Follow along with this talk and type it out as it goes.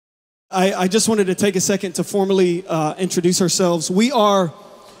I just wanted to take a second to formally introduce ourselves. We are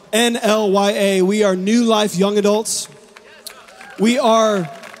NLYA. We are New Life Young Adults. We are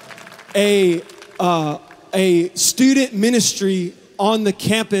a student ministry on the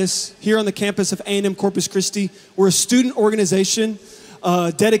campus, here on the campus of A&M Corpus Christi. We're a student organization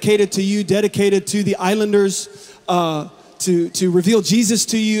dedicated to you, dedicated to the Islanders, to reveal Jesus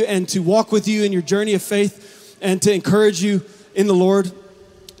to you and to walk with you in your journey of faith and to encourage you in the Lord.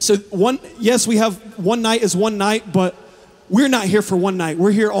 So yes, we have one night is one night, but we're not here for one night.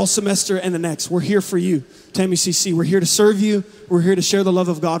 We're here all semester and the next. We're here for you, TAMUCC. We're here to serve you. We're here to share the love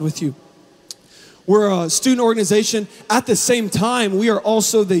of God with you. We're a student organization. At the same time, we are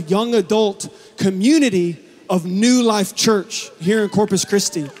also the young adult community of New Life Church here in Corpus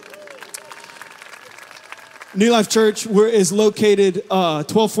Christi. New Life Church is located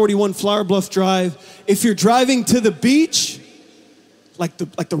 1241 Flower Bluff Drive. If you're driving to the beach, like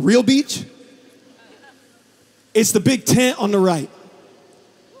the real beach, it's the big tent on the right.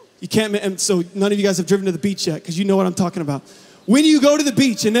 You can't, and so none of you guys have driven to the beach yet because you know what I'm talking about. When you go to the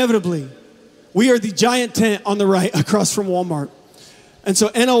beach, inevitably, we are the giant tent on the right across from Walmart. And so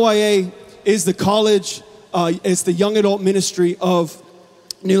NLYA is the college, it's the young adult ministry of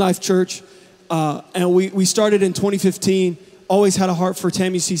New Life Church. And we started in 2015, always had a heart for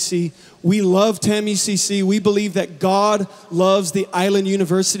TAMUCC. We love TAMUCC. We believe that God loves the Island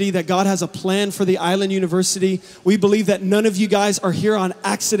University, that God has a plan for the Island University. We believe that none of you guys are here on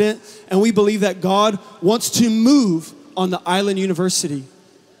accident, and we believe that God wants to move on the Island University.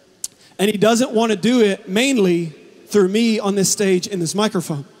 And he doesn't want to do it mainly through me on this stage in this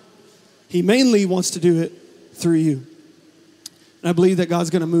microphone. He mainly wants to do it through you. And I believe that God's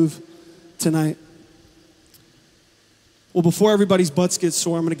going to move tonight. Well, before everybody's butts get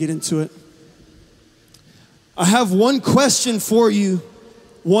sore, I'm going to get into it. I have one question for you,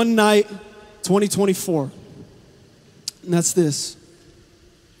 one night, 2024. And that's this.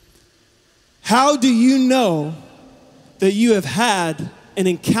 How do you know that you have had an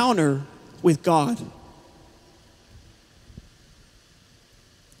encounter with God?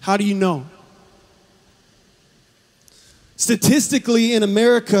 How do you know? Statistically, in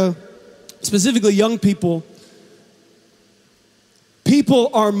America, specifically young people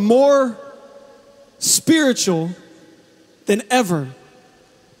are more spiritual than ever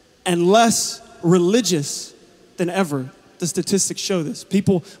and less religious than ever. The statistics show this.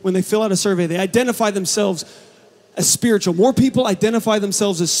 People, when they fill out a survey, they identify themselves as spiritual. More people identify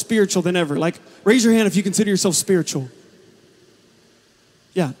themselves as spiritual than ever. Like, raise your hand if you consider yourself spiritual.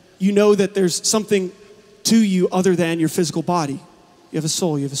 Yeah, you know that there's something to you other than your physical body. You have a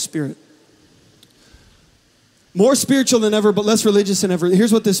soul, you have a spirit. More spiritual than ever, but less religious than ever.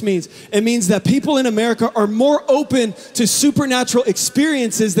 Here's what this means. It means that people in America are more open to supernatural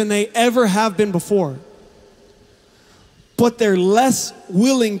experiences than they ever have been before. But they're less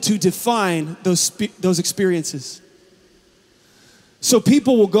willing to define those experiences. So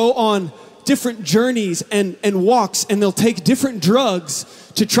people will go on different journeys and walks, and they'll take different drugs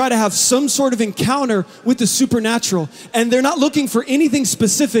to try to have some sort of encounter with the supernatural. And they're not looking for anything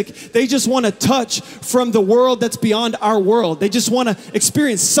specific. They just want to touch from the world that's beyond our world. They just want to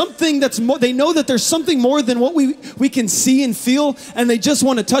experience something that's more. They know that there's something more than what we can see and feel, and they just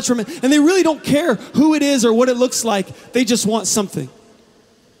want to touch from it. And they really don't care who it is or what it looks like. They just want something.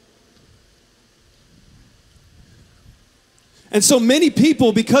 And so many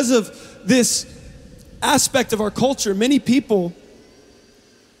people, because of this aspect of our culture, many people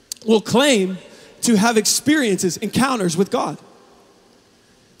will claim to have experiences, encounters with God.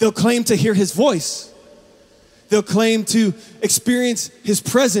 They'll claim to hear his voice. They'll claim to experience his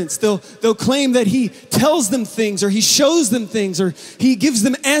presence. They'll claim that he tells them things, or he shows them things, or he gives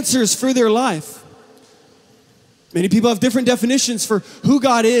them answers for their life. Many people have different definitions for who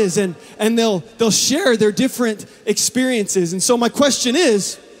God is, and they'll share their different experiences. And so my question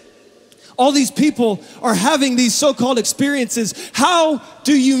is, all these people are having these so-called experiences. How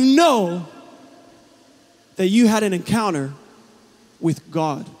do you know that you had an encounter with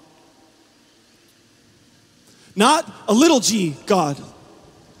God? Not a little g God.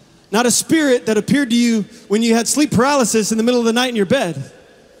 Not a spirit that appeared to you when you had sleep paralysis in the middle of the night in your bed.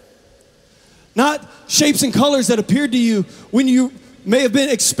 Not shapes and colors that appeared to you when you may have been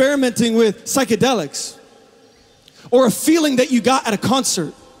experimenting with psychedelics. Or a feeling that you got at a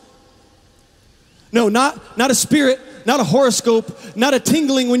concert. No, not a spirit, not a horoscope, not a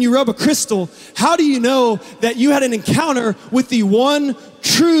tingling when you rub a crystal. How do you know that you had an encounter with the one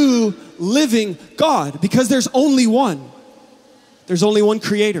true living God? Because there's only one. There's only one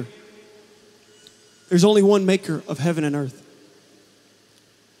creator. There's only one maker of heaven and earth.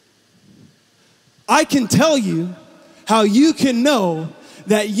 I can tell you how you can know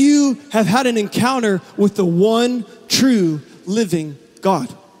that you have had an encounter with the one true living God.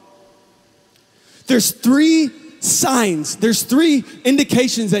 There's 3 signs, there's 3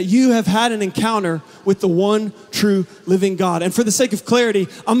 indications that you have had an encounter with the one true living God. And for the sake of clarity,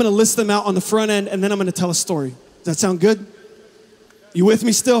 I'm gonna list them out on the front end and then I'm gonna tell a story. Does that sound good? You with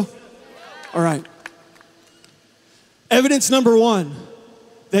me still? All right. Evidence number 1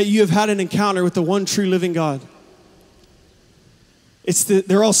 that you have had an encounter with the one true living God.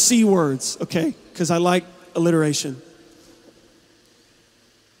 They're all C words, okay? Because I like alliteration.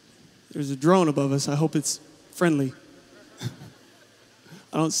 There's a drone above us. I hope it's friendly.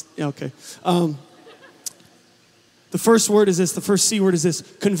 Okay. The first word is this, the first C word is this,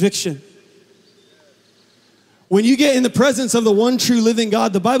 conviction. When you get in the presence of the one true living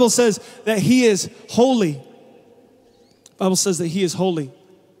God, the Bible says that he is holy. The Bible says that he is holy.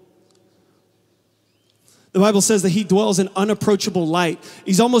 The Bible says that he dwells in unapproachable light.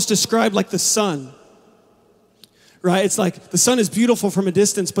 He's almost described like the sun, right? It's like the sun is beautiful from a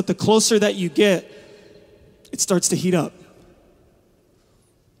distance, but the closer that you get, it starts to heat up.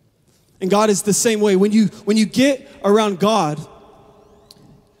 And God is the same way. When you get around God,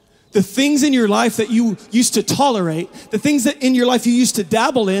 the things in your life that you used to tolerate, the things that in your life you used to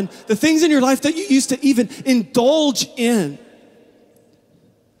dabble in, the things in your life that you used to even indulge in,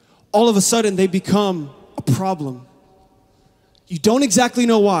 all of a sudden they become a problem. You don't exactly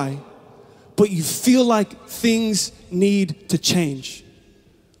know why, but you feel like things need to change.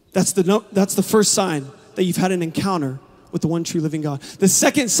 That's the first sign that you've had an encounter with the one true living God. The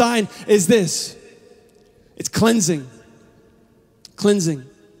second sign is this. It's cleansing. Cleansing.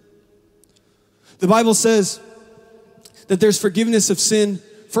 The Bible says that there's forgiveness of sin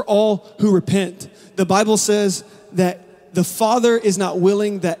for all who repent. The Bible says that the Father is not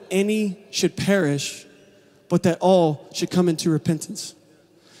willing that any should perish, but that all should come into repentance.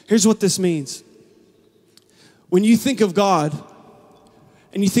 Here's what this means. When you think of God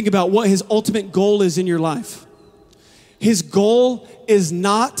and you think about what his ultimate goal is in your life, his goal is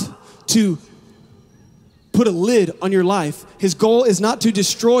not to put a lid on your life. His goal is not to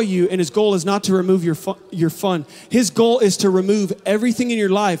destroy you, and his goal is not to remove your fun. His goal is to remove everything in your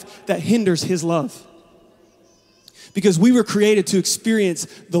life that hinders his love. Because we were created to experience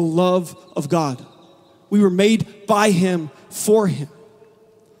the love of God. We were made by him, for him.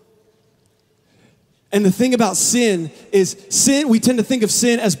 And the thing about sin is we tend to think of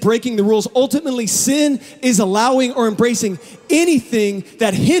sin as breaking the rules. Ultimately, sin is allowing or embracing anything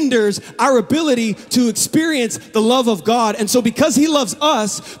that hinders our ability to experience the love of God. And so because he loves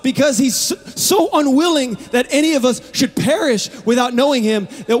us, because he's so unwilling that any of us should perish without knowing him,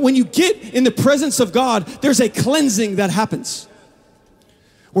 that when you get in the presence of God, there's a cleansing that happens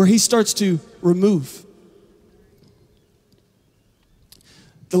where he starts to remove.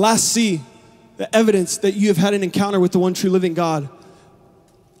 The last C, the evidence that you have had an encounter with the one true living God,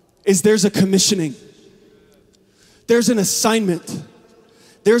 is there's a commissioning. There's an assignment.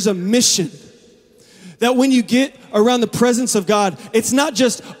 There's a mission. That when you get around the presence of God, it's not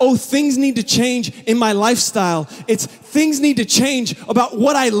just, oh, things need to change in my lifestyle. It's things need to change about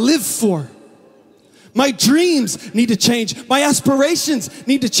what I live for. My dreams need to change. My aspirations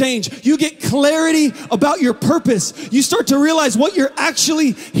need to change. You get clarity about your purpose. You start to realize what you're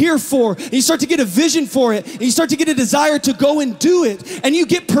actually here for. And you start to get a vision for it. And you start to get a desire to go and do it. And you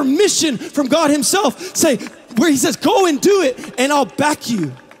get permission from God himself. Where he says, go and do it, and I'll back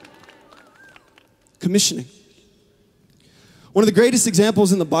you. Commissioning. One of the greatest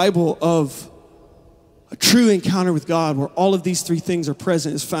examples in the Bible of a true encounter with God, where all of these 3 things are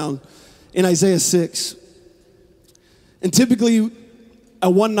present, is found in Isaiah 6. And typically,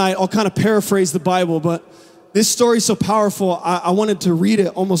 at one night, I'll kind of paraphrase the Bible, but this story is so powerful, I wanted to read it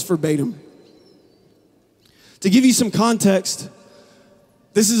almost verbatim. To give you some context,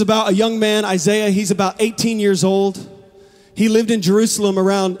 this is about a young man, Isaiah. He's about 18 years old. He lived in Jerusalem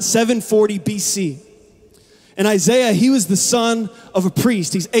around 740 BC. And Isaiah, he was the son of a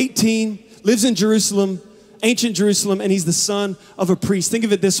priest. He's 18, lives in Jerusalem, ancient Jerusalem, and he's the son of a priest. Think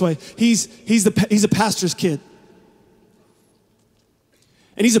of it this way. He's a pastor's kid.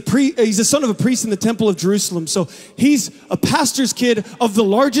 And he's the son of a priest in the temple of Jerusalem. So he's a pastor's kid of the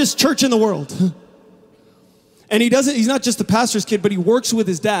largest church in the world. And he's not just a pastor's kid, but he works with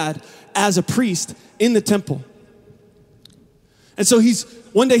his dad as a priest in the temple. And so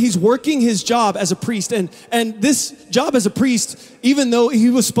one day he's working his job as a priest, and this job as a priest, even though he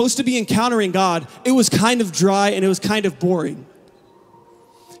was supposed to be encountering God, it was kind of dry and it was kind of boring.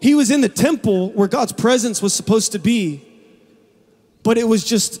 He was in the temple where God's presence was supposed to be, But it was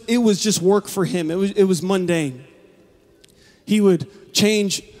just work for him. It was mundane. He would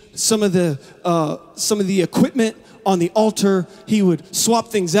change some of the equipment on the altar. He would swap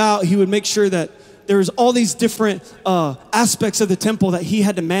things out. He would make sure that there was all these different aspects of the temple that he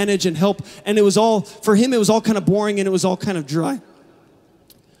had to manage and help. And it was all, for him, it was all kind of boring and it was all kind of dry.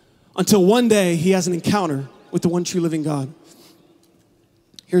 Until one day he has an encounter with the one true living God.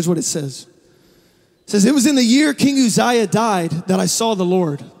 Here's what it says. It says, it was in the year King Uzziah died that I saw the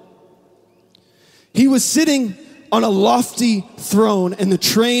Lord. He was sitting on a lofty throne, and the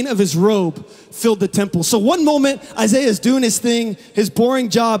train of his robe filled the temple. So one moment, Isaiah is doing his thing, his boring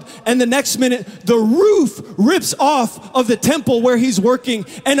job, and the next minute, the roof rips off of the temple where he's working,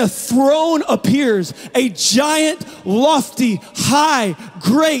 and a throne appears. A giant, lofty, high,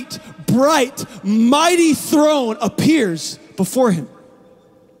 great, bright, mighty throne appears before him.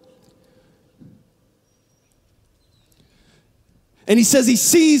 And he says he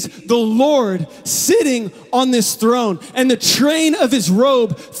sees the Lord sitting on this throne, and the train of his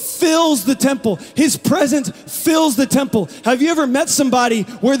robe fills the temple. His presence fills the temple. Have you ever met somebody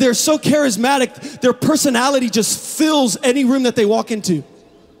where they're so charismatic, their personality just fills any room that they walk into?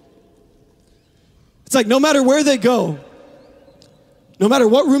 It's like no matter where they go, no matter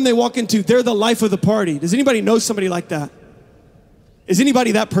what room they walk into, they're the life of the party. Does anybody know somebody like that? Is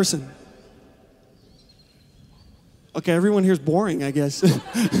anybody that person? Okay, everyone here's boring, I guess.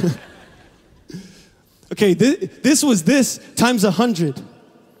 Okay, this was this times 100.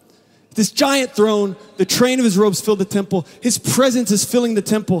 This giant throne, the train of his robes filled the temple. His presence is filling the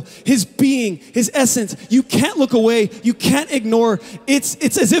temple. His being, his essence, you can't look away. You can't ignore. It's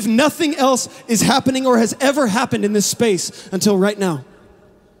as if nothing else is happening or has ever happened in this space until right now.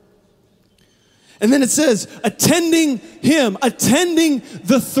 And then it says, attending him, attending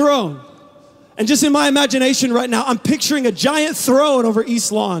the throne. And just in my imagination right now, I'm picturing a giant throne over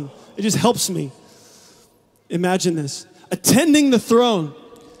East Lawn. It just helps me imagine this. Attending the throne.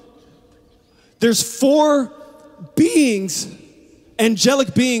 There's 4 beings,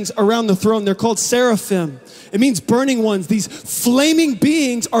 angelic beings around the throne. They're called seraphim. It means burning ones. These flaming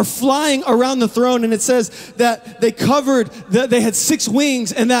beings are flying around the throne, and it says that they had 6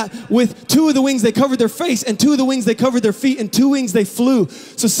 wings, and that with 2 of the wings they covered their face, and 2 of the wings they covered their feet, and 2 wings they flew.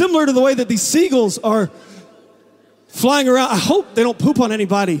 So similar to the way that these seagulls are flying around. I hope they don't poop on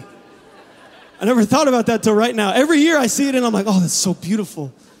anybody. I never thought about that till right now. Every year I see it and I'm like, oh, that's so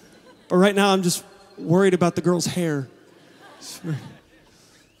beautiful. But right now I'm just worried about the girl's hair.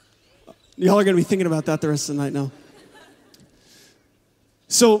 Y'all are going to be thinking about that the rest of the night now.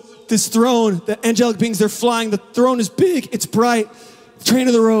 So this throne, the angelic beings, they're flying. The throne is big. It's bright. Train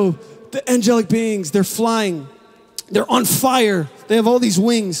of the robe. The angelic beings, they're flying. They're on fire. They have all these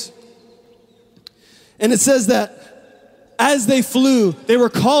wings. And it says that as they flew, they were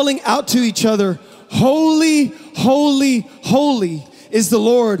calling out to each other, holy, holy, holy is the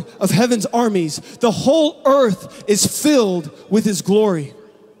Lord of heaven's armies. The whole earth is filled with his glory.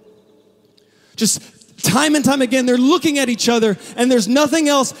 Just time and time again, they're looking at each other and there's nothing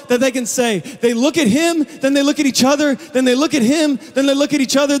else that they can say. They look at him, then they look at each other, then they look at him, then they look at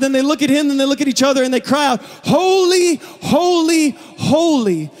each other, then they look at him, then they look at each other, and they cry out, holy, holy,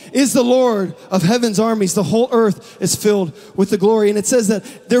 holy is the Lord of heaven's armies. The whole earth is filled with the glory. And it says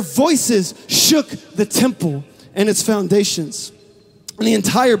that their voices shook the temple and its foundations. And the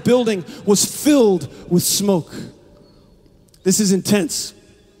entire building was filled with smoke. This is intense.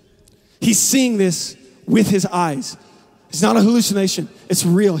 He's seeing this with his eyes. It's not a hallucination. It's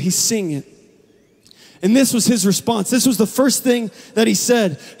real. He's seeing it. And this was his response. This was the first thing that he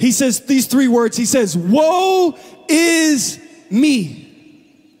said. He says these 3 words. He says, woe is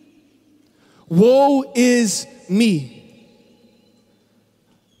me. Woe is me.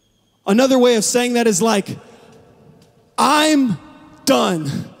 Another way of saying that is like, I'm done.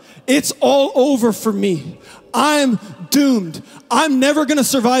 It's all over for me. I'm doomed. I'm never going to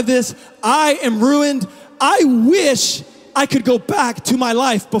survive this. I am ruined. I wish I could go back to my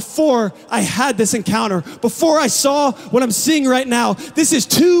life before I had this encounter, before I saw what I'm seeing right now. This is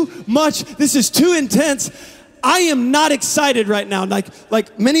too much. This is too intense. I am not excited right now.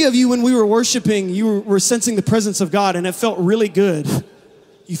 Like many of you, when we were worshiping, you were sensing the presence of God, and it felt really good.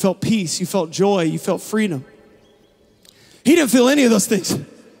 You felt peace. You felt joy. You felt freedom. He didn't feel any of those things.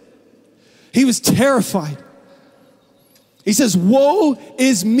 He was terrified. He says, woe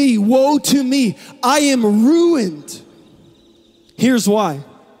is me, woe to me. I am ruined. Here's why.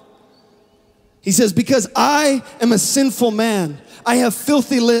 He says, because I am a sinful man. I have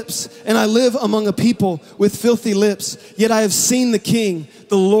filthy lips, and I live among a people with filthy lips. Yet I have seen the King,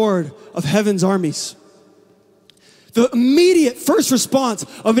 the Lord of heaven's armies. The immediate first response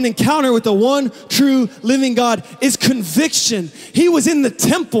of an encounter with the one true living God is conviction. He was in the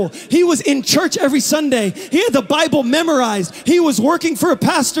temple. He was in church every Sunday. He had the Bible memorized. He was working for a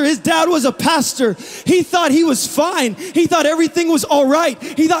pastor. His dad was a pastor. He thought he was fine. He thought everything was all right.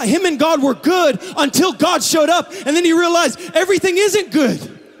 He thought him and God were good until God showed up. And then he realized everything isn't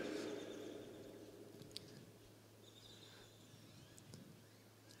good.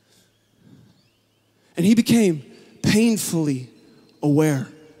 And he became painfully aware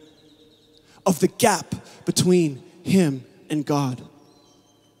of the gap between him and God.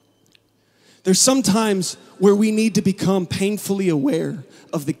 There's some times where we need to become painfully aware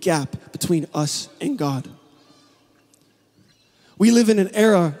of the gap between us and God. We live in an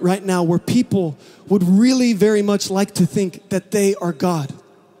era right now where people would really very much like to think that they are God.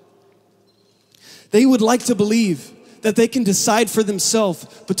 They would like to believe that they can decide for themselves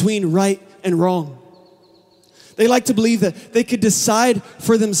between right and wrong. They like to believe that they could decide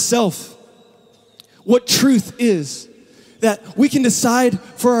for themselves what truth is. That we can decide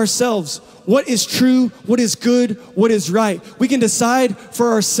for ourselves what is true, what is good, what is right. We can decide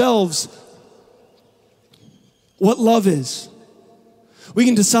for ourselves what love is. We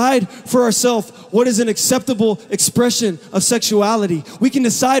can decide for ourselves what is an acceptable expression of sexuality. We can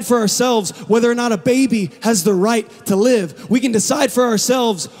decide for ourselves whether or not a baby has the right to live. We can decide for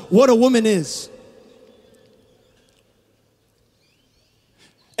ourselves what a woman is.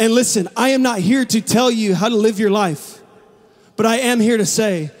 And listen, I am not here to tell you how to live your life, but I am here to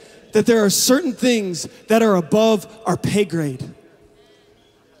say that there are certain things that are above our pay grade.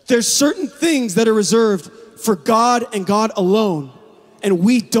 There's certain things that are reserved for God and God alone, and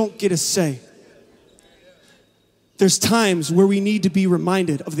we don't get a say. There's times where we need to be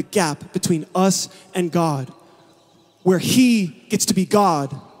reminded of the gap between us and God, where He gets to be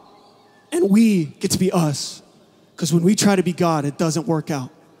God and we get to be us. Because when we try to be God, it doesn't work out.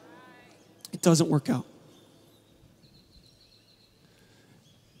 It doesn't work out.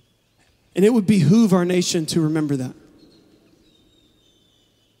 And it would behoove our nation to remember that.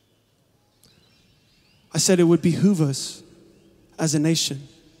 I said it would behoove us as a nation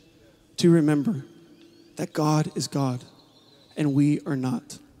to remember that God is God and we are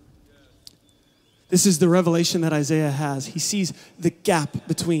not. This is the revelation that Isaiah has. He sees the gap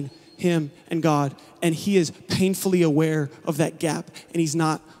between him and God, and he is painfully aware of that gap, and he's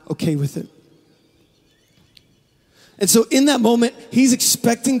not okay with it. And so in that moment, he's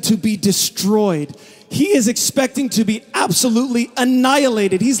expecting to be destroyed. He is expecting to be absolutely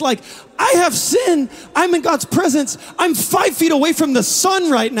annihilated. He's like, I have sinned. I'm in God's presence. I'm 5 feet away from the sun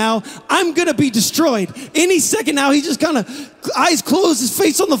right now. I'm going to be destroyed. Any second now, he just kind of, eyes closed, his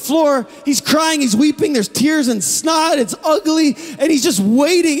face on the floor. He's crying, he's weeping. There's tears and snot. It's ugly. And he's just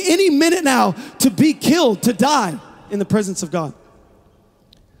waiting any minute now to be killed, to die in the presence of God.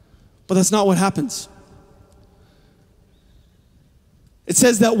 But that's not what happens. It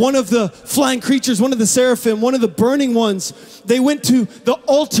says that one of the flying creatures, one of the seraphim, one of the burning ones, they went to the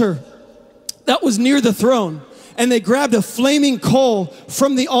altar that was near the throne, and they grabbed a flaming coal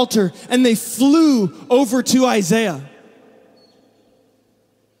from the altar, and they flew over to Isaiah.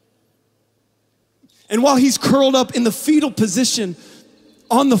 And while he's curled up in the fetal position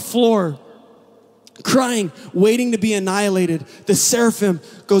on the floor, crying, waiting to be annihilated, the seraphim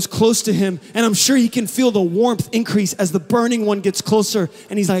goes close to him, and I'm sure he can feel the warmth increase as the burning one gets closer,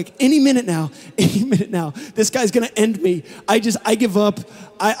 and he's like, any minute now, this guy's gonna end me. I give up.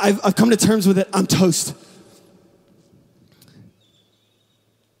 I've come to terms with it. I'm toast.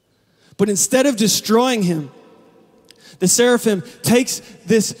 But instead of destroying him, the seraphim takes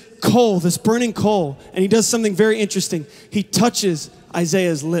this coal, this burning coal, and he does something very interesting. He touches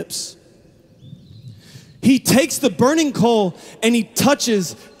Isaiah's lips. He takes the burning coal and he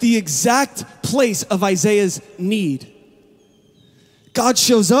touches the exact place of Isaiah's need. God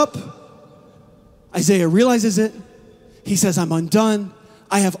shows up. Isaiah realizes it. He says, I'm undone.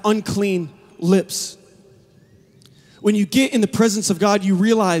 I have unclean lips. When you get in the presence of God, you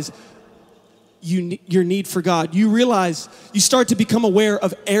realize your need for God. You realize, you start to become aware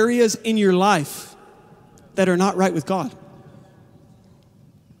of areas in your life that are not right with God.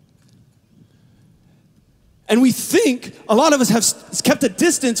 And we think, a lot of us have kept a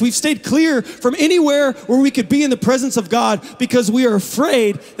distance. We've stayed clear from anywhere where we could be in the presence of God because we are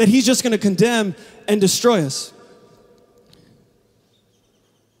afraid that He's just going to condemn and destroy us.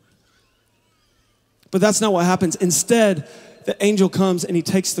 But that's not what happens. Instead, the angel comes and he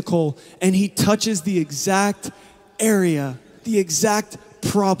takes the coal and he touches the exact area, the exact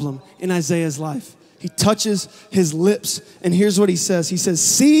problem in Isaiah's life. He touches his lips, and here's what he says. He says,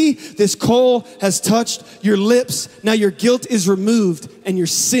 see, this coal has touched your lips. Now your guilt is removed, and your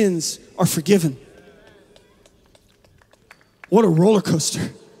sins are forgiven. What a roller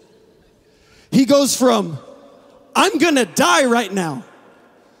coaster. He goes from, I'm gonna die right now,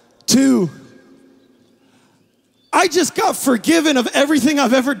 to, I just got forgiven of everything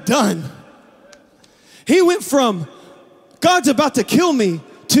I've ever done. He went from, God's about to kill me,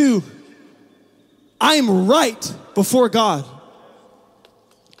 to, I'm right before God.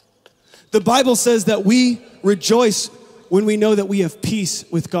 The Bible says that we rejoice when we know that we have peace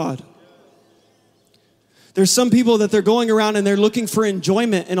with God. There's some people that they're going around and they're looking for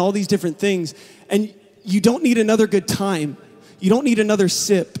enjoyment and all these different things. And you don't need another good time. You don't need another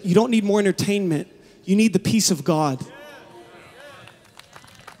sip. You don't need more entertainment. You need the peace of God.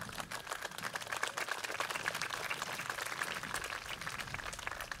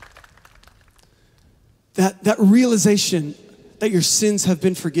 That realization that your sins have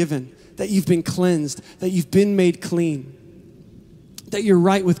been forgiven, that you've been cleansed, that you've been made clean, that you're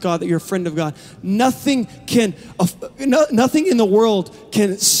right with God, that you're a friend of God. Nothing in the world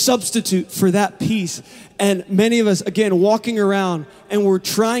can substitute for that peace. And many of us, again, walking around and we're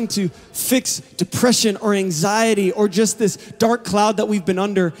trying to fix depression or anxiety or just this dark cloud that we've been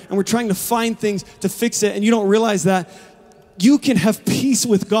under, and we're trying to find things to fix it, and you don't realize that you can have peace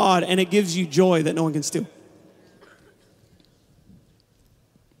with God, and it gives you joy that no one can steal.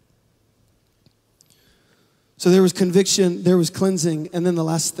 So there was conviction, there was cleansing, and then the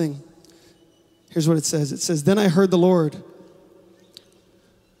last thing, here's what it says. It says, then I heard the Lord.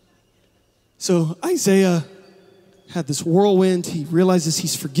 So Isaiah had this whirlwind. He realizes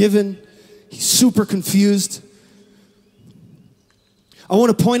he's forgiven. He's super confused. I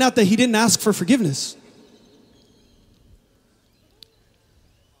want to point out that he didn't ask for forgiveness.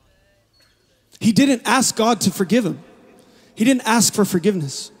 He didn't ask God to forgive him. He didn't ask for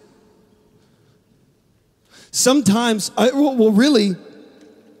forgiveness. Sometimes, I want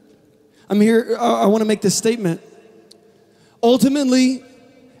to make this statement. Ultimately,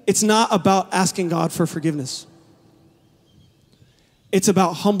 it's not about asking God for forgiveness. It's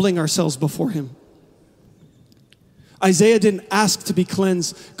about humbling ourselves before him. Isaiah didn't ask to be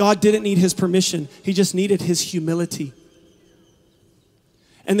cleansed. God didn't need his permission. He just needed his humility.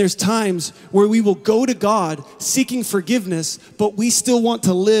 And there's times where we will go to God seeking forgiveness, but we still want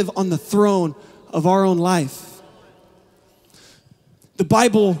to live on the throne of our own life. The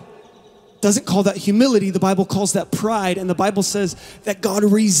Bible doesn't call that humility. The Bible calls that pride. And the Bible says that God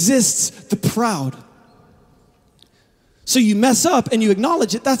resists the proud. So you mess up and you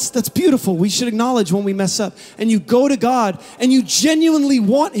acknowledge it. That's beautiful. We should acknowledge when we mess up. And you go to God and you genuinely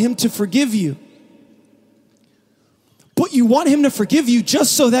want him to forgive you. But you want him to forgive you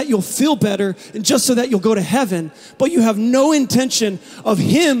just so that you'll feel better and just so that you'll go to heaven. But you have no intention of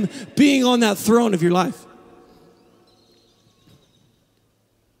him being on that throne of your life.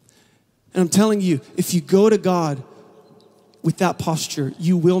 And I'm telling you, if you go to God with that posture,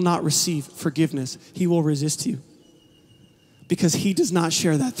 you will not receive forgiveness. He will resist you because he does not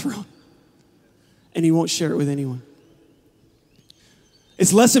share that throne, and he won't share it with anyone.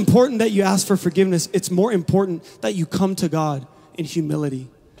 It's less important that you ask for forgiveness. It's more important that you come to God in humility.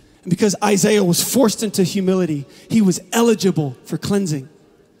 And because Isaiah was forced into humility, he was eligible for cleansing.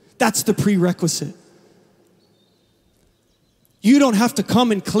 That's the prerequisite. You don't have to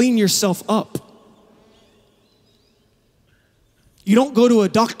come and clean yourself up. You don't go to a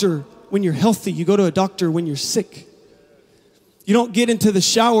doctor when you're healthy. You go to a doctor when you're sick. You don't get into the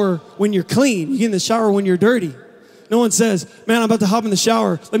shower when you're clean. You get in the shower when you're dirty. No one says, man, I'm about to hop in the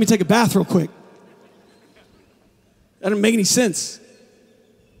shower. Let me take a bath real quick. That doesn't make any sense.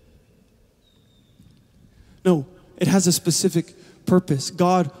 No, it has a specific purpose.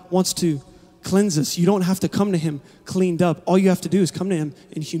 God wants to cleanse us. You don't have to come to him cleaned up. All you have to do is come to him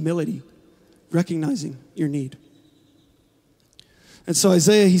in humility, recognizing your need. And so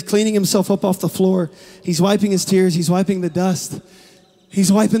Isaiah, he's cleaning himself up off the floor. He's wiping his tears. He's wiping the dust.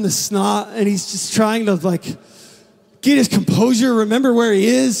 He's wiping the snot. And he's just trying to get his composure, remember where he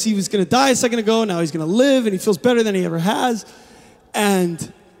is. He was going to die a second ago. Now he's going to live, and he feels better than he ever has.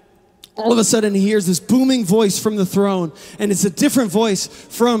 And all of a sudden, he hears this booming voice from the throne, and it's a different voice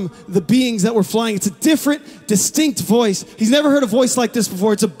from the beings that were flying. It's a different, distinct voice. He's never heard a voice like this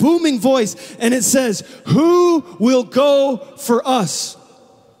before. It's a booming voice, and it says, who will go for us?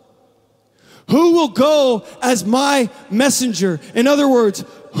 Who will go as my messenger? In other words,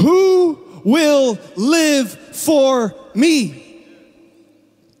 who will live for me?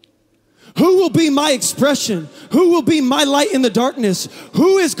 Who will be my expression? Who will be my light in the darkness?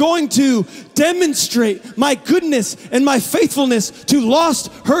 Who is going to demonstrate my goodness and my faithfulness to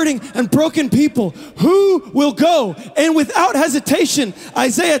lost, hurting, and broken people? Who will go? And without hesitation,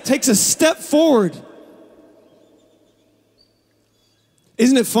 Isaiah takes a step forward.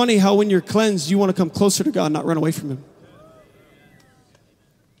 Isn't it funny how when you're cleansed, you want to come closer to God, not run away from him?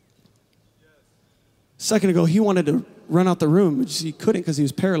 A second ago, he wanted to run out the room, but he couldn't because he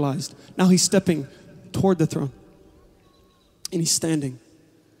was paralyzed. Now he's stepping toward the throne. And he's standing.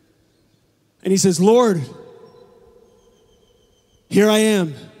 And he says, Lord, here I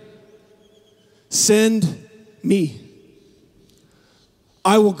am. Send me.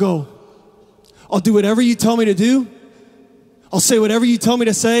 I will go. I'll do whatever you tell me to do. I'll say whatever you tell me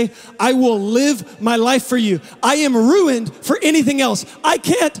to say. I will live my life for you. I am ruined for anything else. I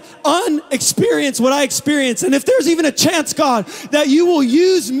can't unexperience what I experience. And if there's even a chance, God, that you will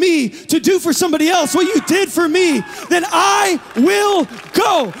use me to do for somebody else what you did for me, then I will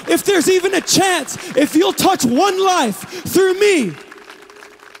go. If there's even a chance, if you'll touch one life through me,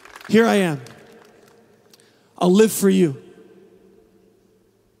 here I am. I'll live for you.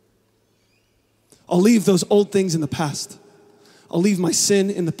 I'll leave those old things in the past. I'll leave my sin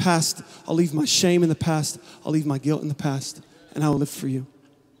in the past. I'll leave my shame in the past. I'll leave my guilt in the past. And I will live for you.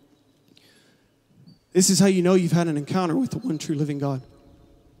 This is how you know you've had an encounter with the one true living God.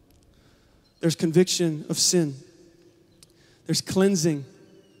 There's conviction of sin. There's cleansing.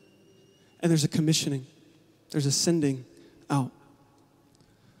 And there's a commissioning. There's a sending out.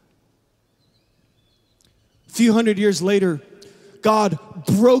 A few hundred years later, God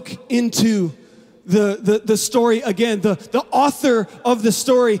broke into the story again. The author of the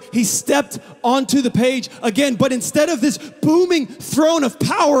story, he stepped onto the page again, but instead of this booming throne of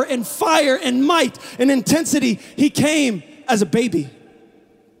power and fire and might and intensity, he came as a baby,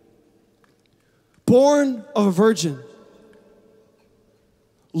 born of a virgin,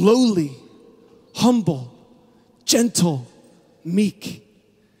 lowly, humble, gentle, meek.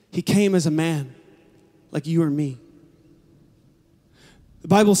 He came as a man like you or me. The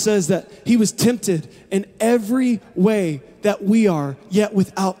Bible says that he was tempted in every way that we are, yet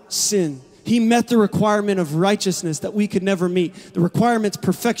without sin. He met the requirement of righteousness that we could never meet. The requirement's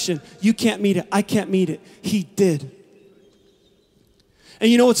perfection. You can't meet it. I can't meet it. He did.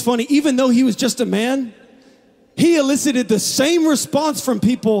 And you know what's funny? Even though he was just a man, he elicited the same response from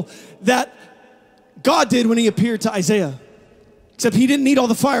people that God did when he appeared to Isaiah. Except he didn't need all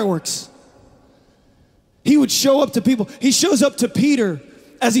the fireworks. He would show up to people. He shows up to Peter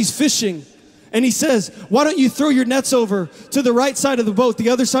as he's fishing, and he says, why don't you throw your nets over to the right side of the boat, the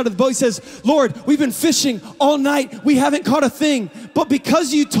other side of the boat? He says, Lord, we've been fishing all night. We haven't caught a thing, but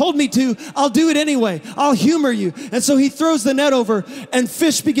because you told me to, I'll do it anyway. I'll humor you. And so he throws the net over, and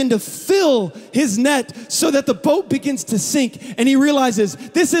fish begin to fill his net so that the boat begins to sink. And he realizes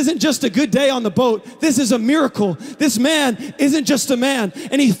this isn't just a good day on the boat. This is a miracle. This man isn't just a man.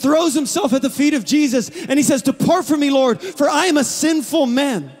 And he throws himself at the feet of Jesus, and he says, depart from me, Lord, for I am a sinful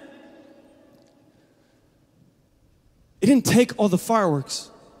man. It didn't take all the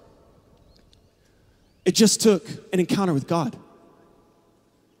fireworks. It just took an encounter with God.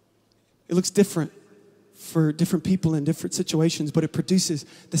 It looks different for different people in different situations, but it produces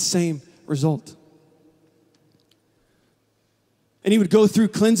the same result. And he would go through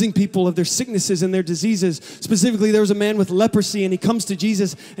cleansing people of their sicknesses and their diseases. Specifically, there was a man with leprosy, and he comes to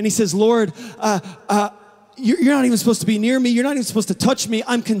Jesus, and he says, Lord, you're not even supposed to be near me. You're not even supposed to touch me.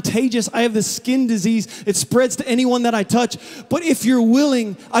 I'm contagious. I have this skin disease. It spreads to anyone that I touch. But if you're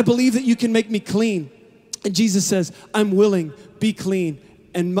willing, I believe that you can make me clean. And Jesus says, I'm willing, be clean.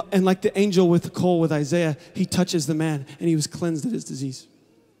 And like the angel with the coal with Isaiah, he touches the man, and he was cleansed of his disease.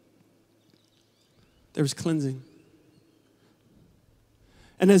 There was cleansing.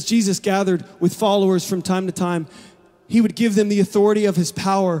 And as Jesus gathered with followers from time to time, he would give them the authority of his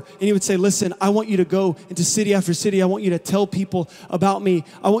power. And he would say, listen, I want you to go into city after city. I want you to tell people about me.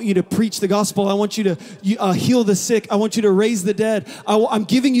 I want you to preach the gospel. I want you to heal the sick. I want you to raise the dead. I'm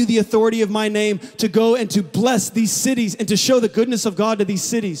giving you the authority of my name to go and to bless these cities and to show the goodness of God to these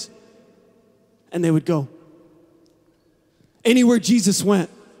cities. And they would go. Anywhere Jesus went,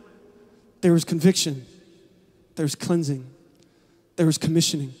 there was conviction. There was cleansing. There was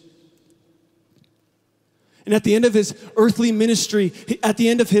commissioning. And at the end of his earthly ministry, at the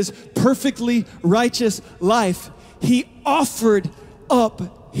end of his perfectly righteous life, he offered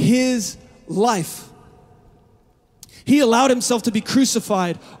up his life. He allowed himself to be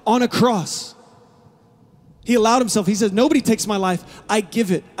crucified on a cross. He allowed himself. He says, nobody takes my life. I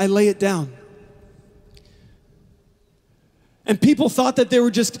give it. I lay it down. And people thought that they were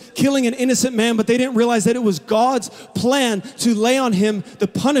just killing an innocent man, but they didn't realize that it was God's plan to lay on him the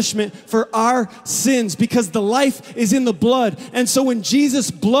punishment for our sins, because the life is in the blood. And so when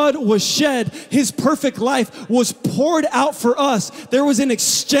Jesus' blood was shed, his perfect life was poured out for us. There was an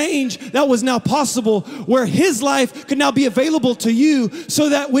exchange that was now possible where his life could now be available to you, so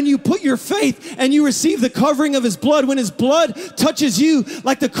that when you put your faith and you receive the covering of his blood, when his blood touches you,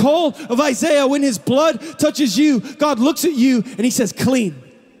 like the coal of Isaiah, when his blood touches you, God looks at you and he says, clean.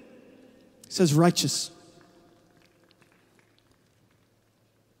 He says, righteous.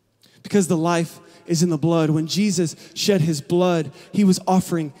 Because the life is in the blood. When Jesus shed his blood, he was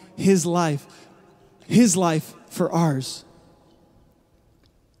offering his life for ours.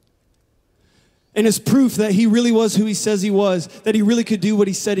 And as proof that he really was who he says he was, that he really could do what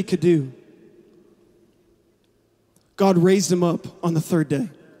he said he could do, God raised him up on the third day.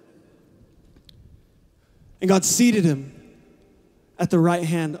 And God seated him at the right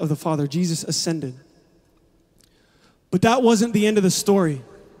hand of the Father. Jesus ascended. But that wasn't the end of the story.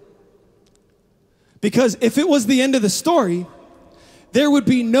 Because if it was the end of the story, there would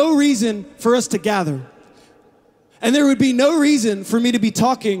be no reason for us to gather. And there would be no reason for me to be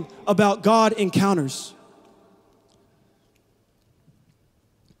talking about God encounters.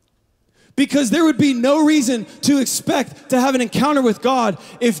 Because there would be no reason to expect to have an encounter with God.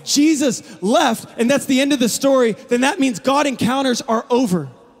 If Jesus left and that's the end of the story, then that means God encounters are over.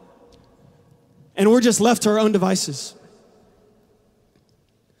 And we're just left to our own devices.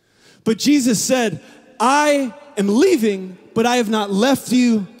 But Jesus said, I am leaving, but I have not left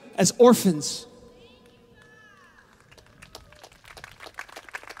you as orphans.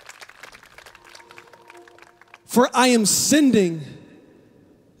 For I am sending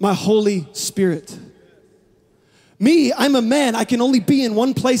my Holy Spirit. Me, I'm a man. I can only be in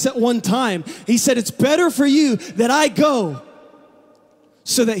one place at one time. He said, it's better for you that I go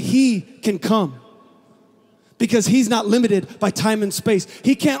so that he can come. Because he's not limited by time and space.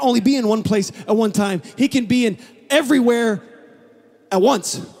 He can't only be in one place at one time. He can be in everywhere at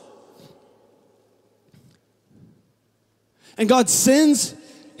once. And God sends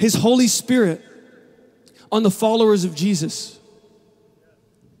his Holy Spirit on the followers of Jesus.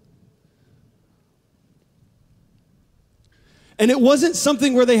 And it wasn't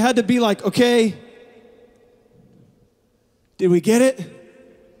something where they had to be like, okay, did we get it?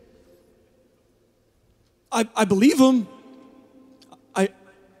 I believe him. I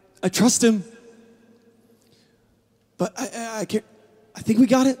trust him. But I can't, I think we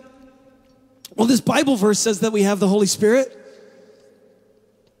got it. Well, this Bible verse says that we have the Holy Spirit,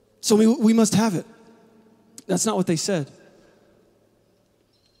 so we must have it. That's not what they said.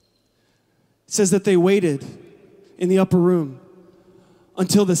 It says that they waited in the upper room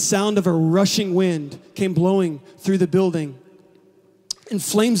until the sound of a rushing wind came blowing through the building, and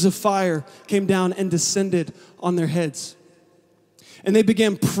flames of fire came down and descended on their heads. And they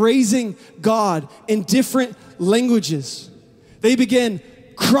began praising God in different languages. They began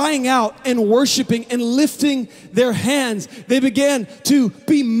crying out and worshiping and lifting their hands. They began to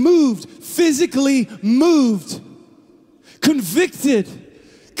be moved, physically moved, convicted,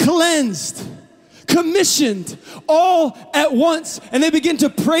 cleansed, commissioned, all at once. And they begin to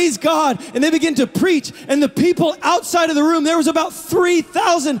praise God and they begin to preach. And the people outside of the room, there was about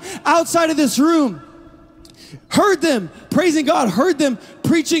 3,000 outside of this room, heard them praising God, heard them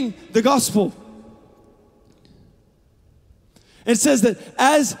preaching the gospel. And it says that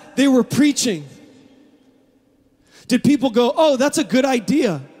as they were preaching, did people go, oh, that's a good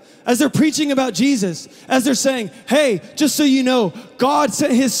idea? As they're preaching about Jesus, as they're saying, hey, just so you know, God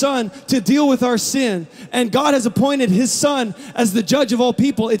sent his son to deal with our sin, and God has appointed his son as the judge of all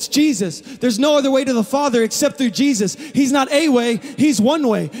people. It's Jesus. There's no other way to the Father except through Jesus. He's not a way, he's one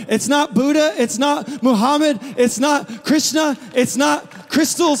way. It's not Buddha, it's not Muhammad, it's not Krishna, it's not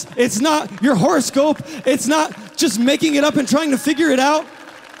crystals, it's not your horoscope, it's not just making it up and trying to figure it out.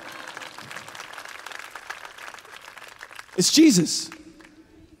 It's Jesus.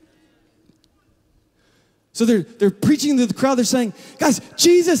 So they're preaching to the crowd. They're saying, guys,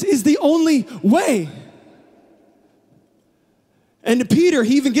 Jesus is the only way. And Peter,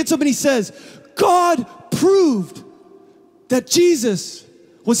 he even gets up and he says, God proved that Jesus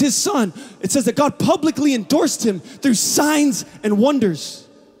was his son. It says that God publicly endorsed him through signs and wonders,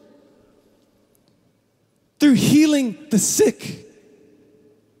 through healing the sick,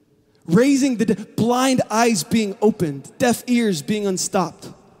 raising the blind eyes being opened, deaf ears being unstopped.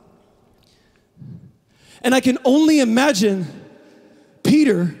 And I can only imagine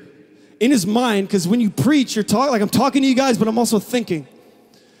Peter in his mind, because when you preach, you're talking, like I'm talking to you guys, but I'm also thinking.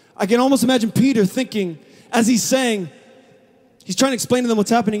 I can almost imagine Peter thinking as he's saying, He's trying to explain to them what's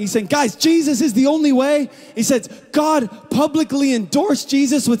happening. He's saying, guys, Jesus is the only way. He says, God publicly endorsed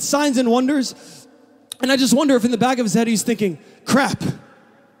Jesus with signs and wonders. And I just wonder if in the back of his head he's thinking, crap,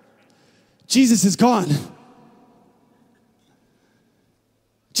 Jesus is gone.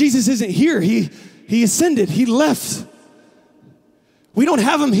 Jesus isn't here. He ascended. He left. We don't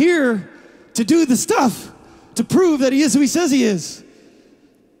have him here to do the stuff to prove that he is who he says he is.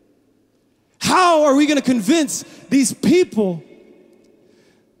 How are we going to convince these people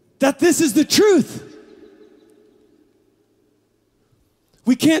that this is the truth?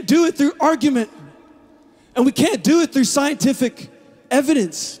 We can't do it through argument, and we can't do it through scientific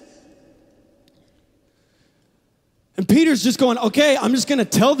evidence. And Peter's just going, okay, I'm just going to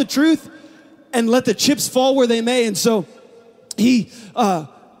tell the truth and let the chips fall where they may. And so he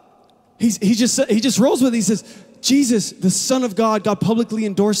just rolls with it. He says, Jesus, the Son of God, God publicly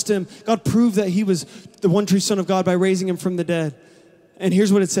endorsed him. God proved that he was the one true Son of God by raising him from the dead. And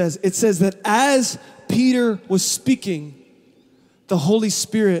here's what it says. It says that as Peter was speaking, the Holy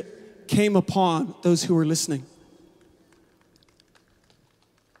Spirit came upon those who were listening.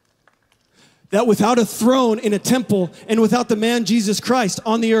 That without a throne in a temple and without the man Jesus Christ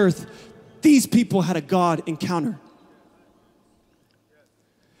on the earth, these people had a God encounter.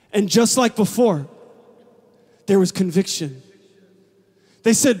 And just like before, there was conviction.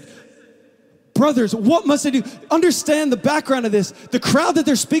 They said, brothers, what must I do? Understand the background of this. The crowd that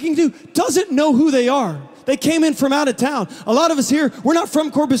they're speaking to doesn't know who they are. They came in from out of town. A lot of us here, we're not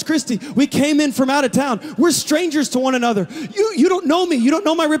from Corpus Christi. We came in from out of town. We're strangers to one another. You don't know me. You don't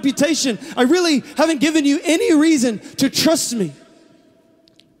know my reputation. I really haven't given you any reason to trust me.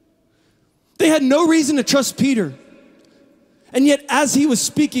 They had no reason to trust Peter. And yet as he was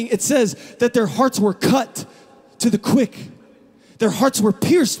speaking, it says that their hearts were cut to the quick. Their hearts were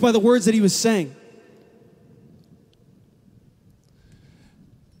pierced by the words that he was saying.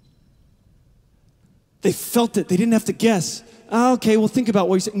 They felt it. They didn't have to guess. Oh, okay, well, think about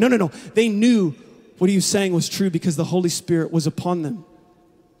what he's saying. No. They knew what he was saying was true because the Holy Spirit was upon them.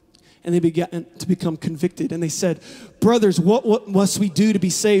 And they began to become convicted. And they said, brothers, what must we do to be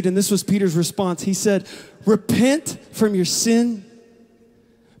saved? And this was Peter's response. He said, repent from your sin,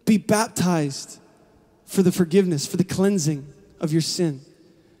 be baptized for the forgiveness, for the cleansing of your sin,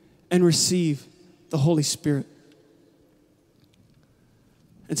 and receive the Holy Spirit.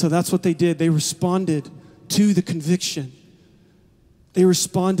 And so that's what they did. They responded to the conviction. They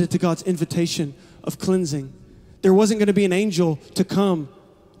responded to God's invitation of cleansing. There wasn't going to be an angel to come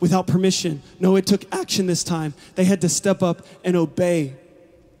without permission. No, it took action this time. They had to step up and obey.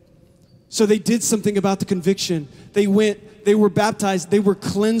 So they did something about the conviction. They went, they were baptized, they were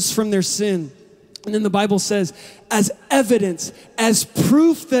cleansed from their sin. And then the Bible says, as evidence, as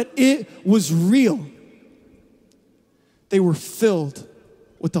proof that it was real, they were filled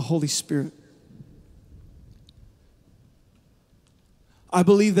with the Holy Spirit. I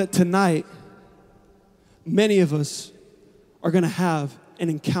believe that tonight, many of us are going to have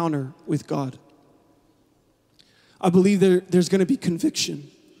an encounter with God. I believe there's going to be conviction.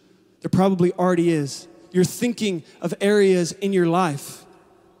 There probably already is. You're thinking of areas in your life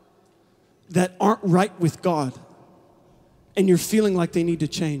that aren't right with God, and you're feeling like they need to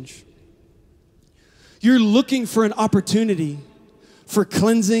change. You're looking for an opportunity for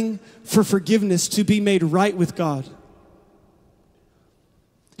cleansing, for forgiveness, to be made right with God.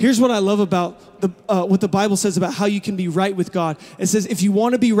 Here's what I love about what the Bible says about how you can be right with God. It says if you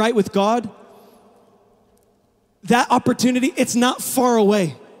want to be right with God, that opportunity, it's not far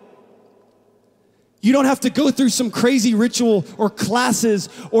away. You don't have to go through some crazy ritual or classes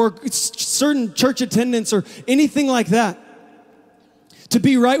or certain church attendance or anything like that. To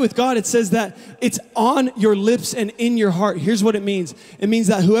be right with God, it says that it's on your lips and in your heart. Here's what it means. It means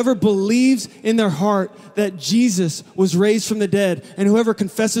that whoever believes in their heart that Jesus was raised from the dead, and whoever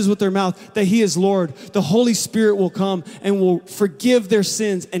confesses with their mouth that he is Lord, the Holy Spirit will come and will forgive their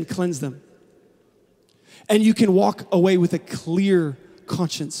sins and cleanse them. And you can walk away with a clear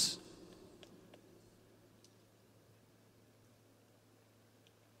conscience.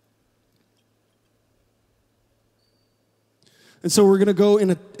 And so we're going to go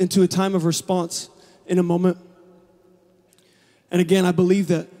into a time of response in a moment. And again, I believe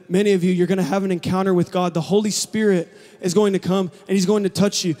that many of you, you're going to have an encounter with God. The Holy Spirit is going to come and he's going to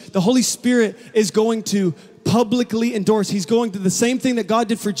touch you. The Holy Spirit is going to publicly endorse. He's going to the same thing that God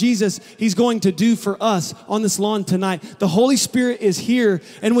did for Jesus, he's going to do for us on this lawn tonight. The Holy Spirit is here,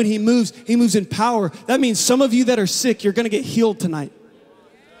 and when he moves in power. That means some of you that are sick, you're going to get healed tonight.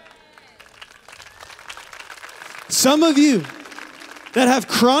 Some of you that have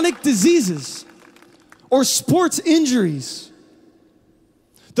chronic diseases or sports injuries,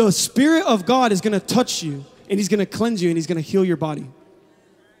 The Spirit of God is going to touch you, and he's going to cleanse you, and he's going to heal your body.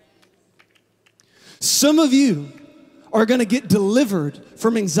 Some of you are going to get delivered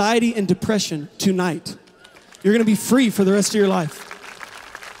from anxiety and depression tonight. You're going to be free for the rest of your life.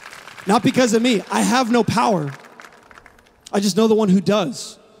 Not because of me. I have no power. I just know the one who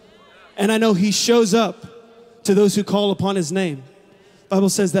does. And I know he shows up to those who call upon his name. The Bible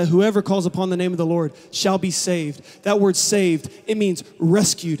says that whoever calls upon the name of the Lord shall be saved. That word saved, it means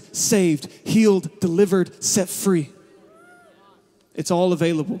rescued, saved, healed, delivered, set free. It's all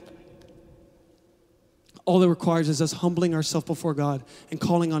available. All it requires is us humbling ourselves before God and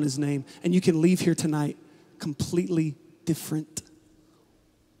calling on his name. And you can leave here tonight completely different.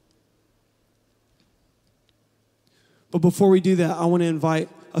 But before we do that, I want to invite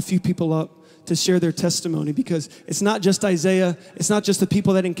a few people up to share their testimony, because it's not just Isaiah, it's not just the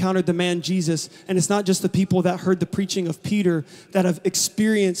people that encountered the man Jesus, and it's not just the people that heard the preaching of Peter that have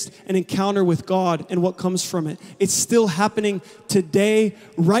experienced an encounter with God and what comes from it. It's still happening today,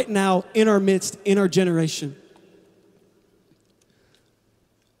 right now, in our midst, in our generation.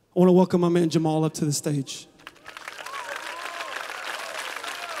 I want to welcome my man Jamal up to the stage.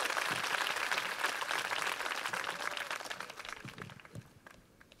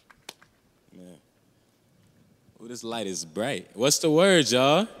 This light is bright. What's the word,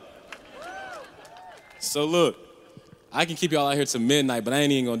 y'all? So look, I can keep y'all out here till midnight, but I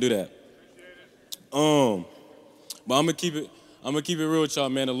ain't even gonna do that. But I'm gonna keep it real with y'all,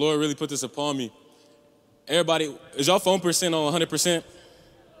 man. The Lord really put this upon me. Everybody, is y'all phone percent on 100%?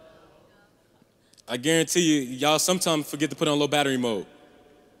 I guarantee you, y'all sometimes forget to put on low battery mode.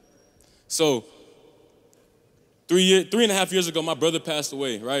 So 3.5 years ago, my brother passed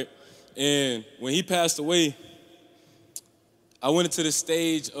away, right? And when he passed away, I went into this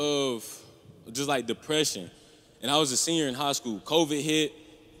stage of just like depression. And I was a senior in high school. COVID hit,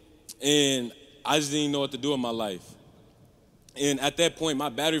 and I just didn't know what to do in my life. And at that point, my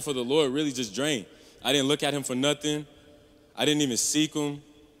battery for the Lord really just drained. I didn't look at him for nothing. I didn't even seek him.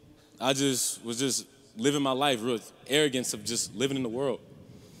 I was just living my life, real arrogance of just living in the world.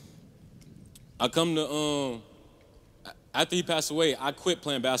 After he passed away, I quit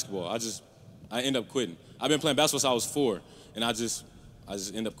playing basketball. I ended up quitting. I've been playing basketball since I was 4. And I just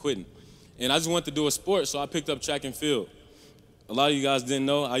ended up quitting. And I just wanted to do a sport, so I picked up track and field. A lot of you guys didn't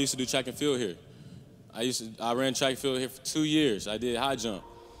know, I used to do track and field here. I ran track and field here for 2 years. I did high jump.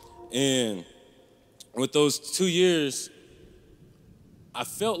 And with those 2 years, I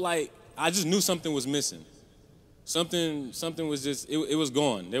felt like I just knew something was missing. Something was just, it was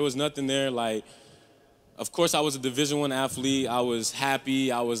gone. There was nothing there. Like, of course, I was a Division I athlete. I was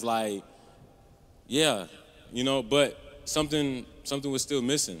happy. I was like, yeah, but something was still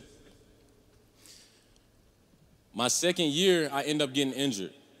missing. My second year, I ended up getting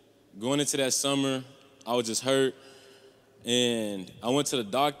injured. Going into that summer, I was just hurt. And I went to the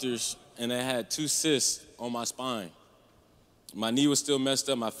doctors, and I had 2 cysts on my spine. My knee was still messed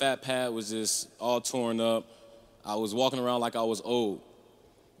up. My fat pad was just all torn up. I was walking around like I was old.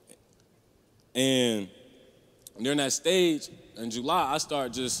 And during that stage, in July, I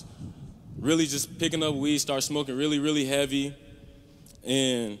started just really just picking up weed, start smoking really, really heavy.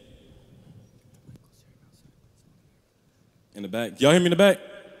 And in the back. Y'all hear me in the back?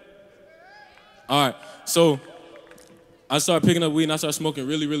 All right. So I started picking up weed and I started smoking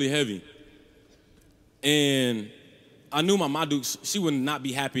really, really heavy. And I knew my mom, she would not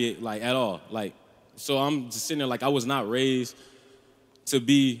be happy at all. So I'm just sitting there like I was not raised to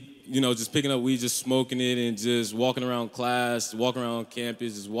be, just picking up weed, just smoking it, and just walking around class, walking around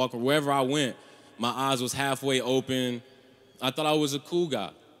campus, just walking wherever I went. My eyes was halfway open. I thought I was a cool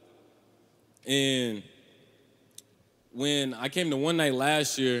guy. And when I came to one night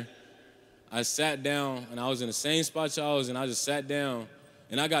last year, I sat down, and I was in the same spot y'all was in. I just sat down,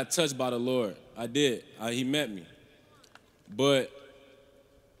 and I got touched by the Lord. I did. He met me. But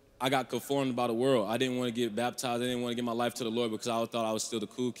I got conformed by the world. I didn't want to get baptized. I didn't want to give my life to the Lord because I thought I was still the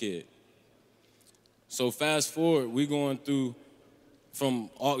cool kid. So fast forward, we going through from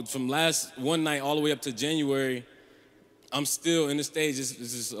last one night all the way up to January. I'm still in the stage. It's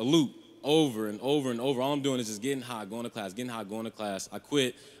just a loop over and over and over. All I'm doing is just getting high, going to class, getting high, going to class. I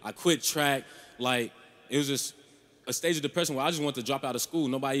quit track. It was just a stage of depression where I just wanted to drop out of school.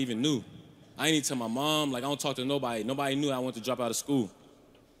 Nobody even knew. I didn't even tell my mom. I don't talk to nobody. Nobody knew I wanted to drop out of school.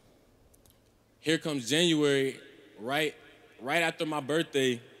 Here comes January, right after my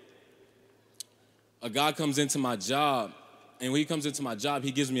birthday, a guy comes into my job, and when he comes into my job, he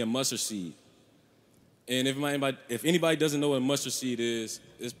gives me a mustard seed. And if anybody doesn't know what a mustard seed is,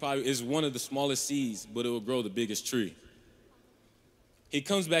 it's one of the smallest seeds, but it will grow the biggest tree. He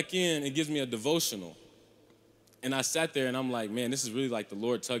comes back in and gives me a devotional. And I sat there and I'm like, man, this is really like the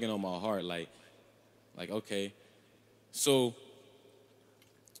Lord tugging on my heart. Like, okay. So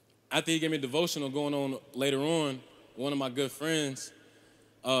after he gave me a devotional going on later on, one of my good friends,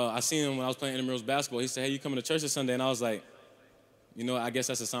 I seen him when I was playing intramurals basketball. He said, hey, you coming to church this Sunday? And I was like, you know, I guess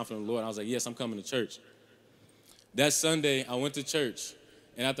that's a sign from the Lord. I was like, yes, I'm coming to church. That Sunday, I went to church.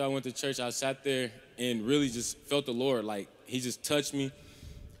 And after I went to church, I sat there and really just felt the Lord. Like, he just touched me.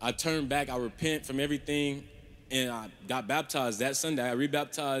 I turned back. I repent from everything. And I got baptized that Sunday. I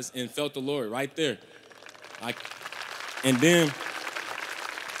rebaptized and felt the Lord right there. And then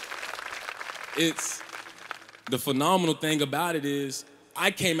it's the phenomenal thing about it is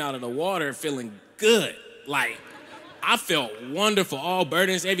I came out of the water feeling good. Like, I felt wonderful. All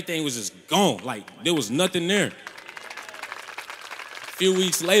burdens, everything was just gone. Like, there was nothing there. A few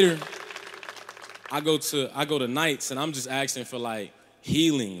weeks later, I go to nights and I'm just asking for like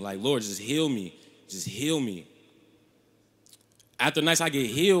healing. Like, Lord, just heal me. Just heal me. After nights I get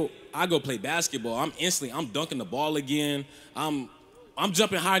healed, I go play basketball. I'm dunking the ball again. I'm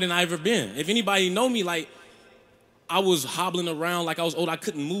jumping higher than I ever been. If anybody know me, like, I was hobbling around like I was old. I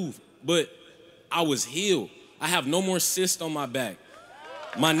couldn't move, but I was healed. I have no more cysts on my back.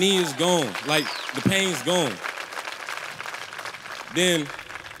 My knee is gone. Like, the pain's gone. Then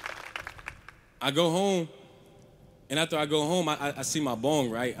I go home, and after I go home, I see my bong,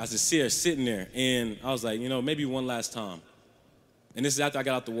 right? I just see her sitting there, and I was like, you know, maybe one last time. And this is after I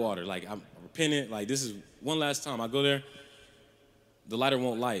got out the water. Like, I'm repentant. Like, this is one last time. I go there. The lighter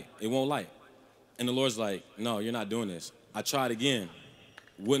won't light. It won't light. And the Lord's like, no, you're not doing this. I tried again.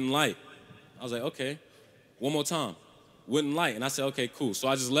 Wouldn't light. I was like, okay. One more time. Wouldn't light. And I said, okay, cool. So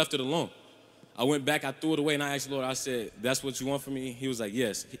I just left it alone. I went back. I threw it away. And I asked the Lord, I said, that's what you want from me? He was like,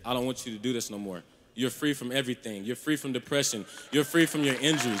 yes. I don't want you to do this no more. You're free from everything. You're free from depression. You're free from your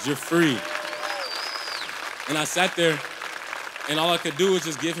injuries. You're free. And I sat there. And all I could do was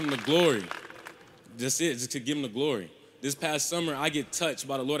just give him the glory. Just it, just to give him the glory. This past summer, I get touched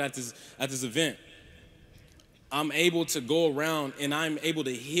by the Lord at this event. I'm able to go around and I'm able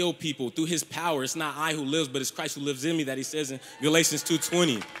to heal people through his power. It's not I who lives, but it's Christ who lives in me, that he says in Galatians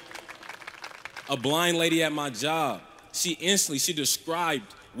 2:20. A blind lady at my job, she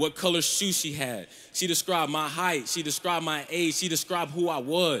described what color shoes she had. She described my height. She described my age. She described who I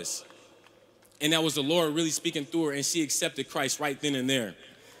was. And that was the Lord really speaking through her, and she accepted Christ right then and there.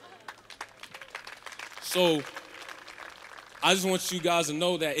 So I just want you guys to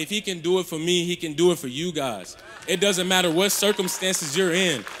know that if he can do it for me, he can do it for you guys. It doesn't matter what circumstances you're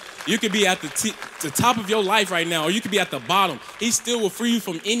in. You could be at the top of your life right now, or you could be at the bottom. He still will free you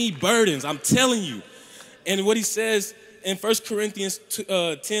from any burdens, I'm telling you. And what he says in 1 Corinthians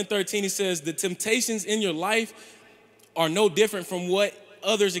 10:13, he says, the temptations in your life are no different from what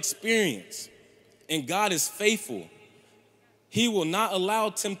others experience. And God is faithful. He will not allow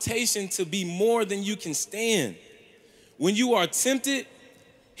temptation to be more than you can stand. When you are tempted,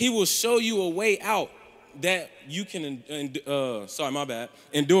 he will show you a way out that you can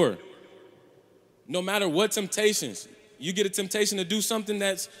endure. No matter what temptations, you get a temptation to do something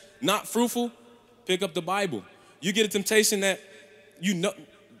that's not fruitful, pick up the Bible. You get a temptation that you know,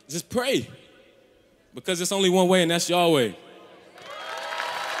 just pray. Because it's only one way, and that's your way.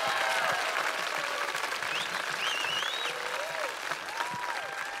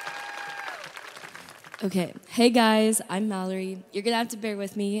 Okay, hey guys, I'm Mallory. You're gonna have to bear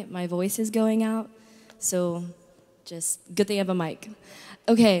with me. My voice is going out, so just good thing I have a mic.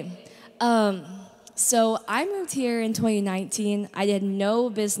 Okay, so I moved here in 2019. I had no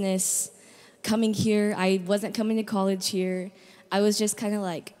business coming here. I wasn't coming to college here. I was just kind of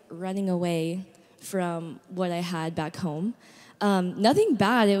like running away from what I had back home. Nothing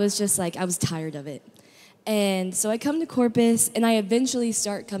bad, it was just like I was tired of it. And so I come to Corpus, and I eventually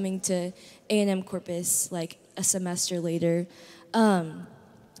start coming to A&M Corpus like a semester later.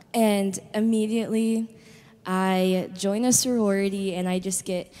 And immediately I join a sorority, and I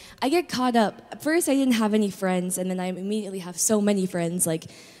get caught up. At first I didn't have any friends, and then I immediately have so many friends, like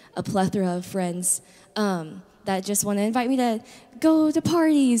a plethora of friends that just want to invite me to go to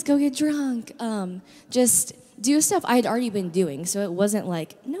parties, go get drunk, just do stuff I had already been doing. So it wasn't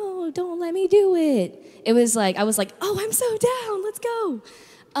like, no, don't let me do it. It was like, I was like, oh, I'm so down, let's go.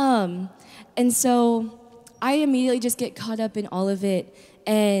 And so I immediately just get caught up in all of it.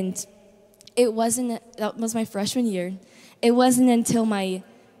 And that was my freshman year. It wasn't until my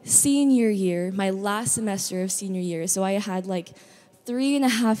senior year, my last semester of senior year, so I had like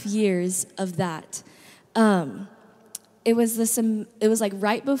 3.5 years of that. It was like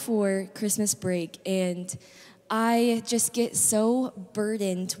right before Christmas break, and I just get so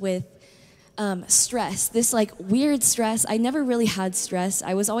burdened with stress, this like weird stress. I never really had stress.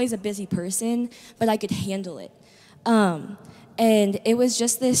 I was always a busy person, but I could handle it. And it was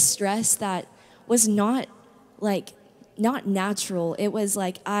just this stress that was not natural. It was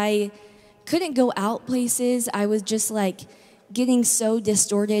like I couldn't go out places. I was just like getting so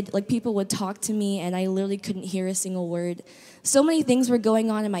distorted. Like people would talk to me and I literally couldn't hear a single word. So many things were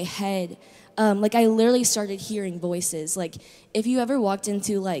going on in my head. Like I literally started hearing voices. Like if you ever walked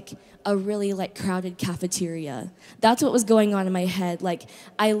into like a really like crowded cafeteria, that's what was going on in my head. Like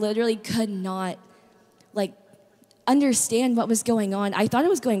I literally could not like understand what was going on. I thought I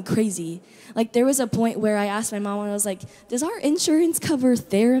was going crazy. Like there was a point where I asked my mom and I was like, does our insurance cover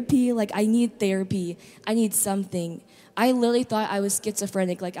therapy? Like I need therapy. I need something. I literally thought I was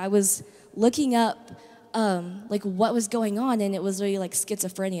schizophrenic. Like I was looking up like what was going on and it was really like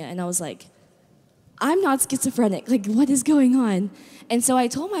schizophrenia. And I was like, I'm not schizophrenic. Like what is going on? And so I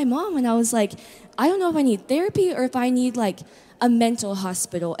told my mom and I was like, I don't know if I need therapy or if I need like a mental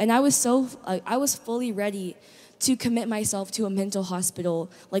hospital. And I was fully ready to commit myself to a mental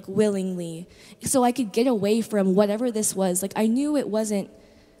hospital, like willingly, so I could get away from whatever this was. Like I knew it wasn't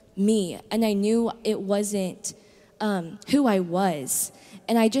me, and I knew it wasn't who I was,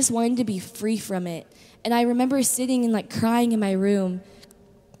 and I just wanted to be free from it. And I remember sitting and like crying in my room,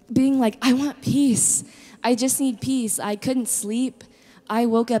 being like, I want peace. I just need peace. I couldn't sleep. I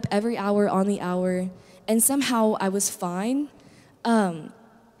woke up every hour on the hour, and somehow I was fine.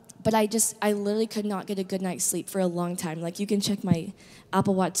 But I literally could not get a good night's sleep for a long time. Like, you can check my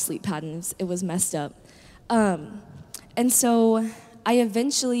Apple Watch sleep patterns. It was messed up. And so I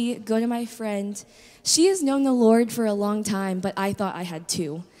eventually go to my friend. She has known the Lord for a long time, but I thought I had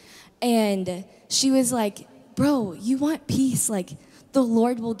too. And she was like, bro, you want peace. Like, the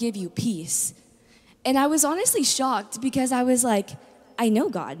Lord will give you peace. And I was honestly shocked because I was like, I know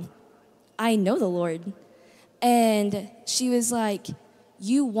God. I know the Lord. And she was like,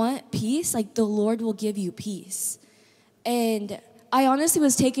 you want peace? Like, the Lord will give you peace. And I honestly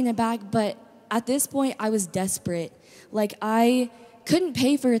was taken aback, but at this point, I was desperate. Like, I couldn't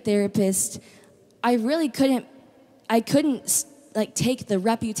pay for a therapist. I couldn't, like, take the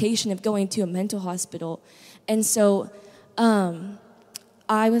reputation of going to a mental hospital. And so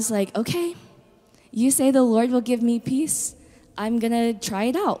I was like, okay, you say the Lord will give me peace. I'm going to try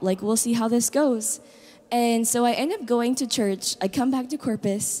it out. Like, we'll see how this goes. And so I end up going to church. I come back to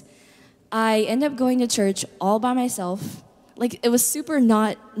Corpus. I end up going to church all by myself. Like, it was super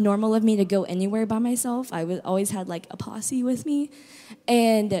not normal of me to go anywhere by myself. I always had, like, a posse with me.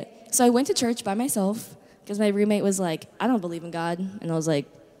 And so I went to church by myself because my roommate was like, I don't believe in God. And I was like,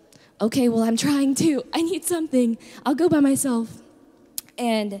 okay, well, I'm trying to. I need something. I'll go by myself.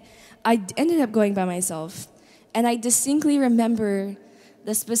 And I ended up going by myself. And I distinctly remember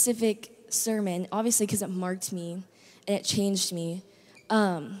the specific sermon, obviously because it marked me and it changed me.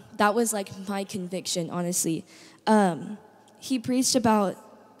 That was like my conviction, honestly. He preached about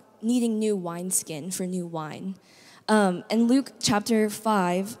needing new wineskin for new wine. In Luke chapter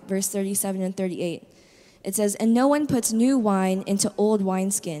 5, verse 37 and 38, it says, and no one puts new wine into old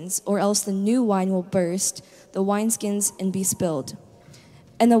wineskins, or else the new wine will burst the wineskins and be spilled,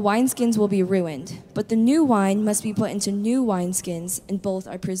 and the wineskins will be ruined. But the new wine must be put into new wineskins, and both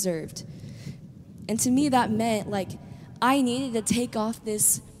are preserved. And to me, that meant, like, I needed to take off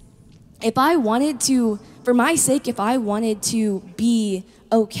this, if I wanted to, for my sake, if I wanted to be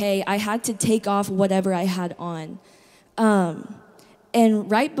okay, I had to take off whatever I had on.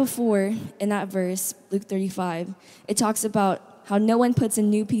 And right before, in that verse, Luke 35, it talks about how no one puts a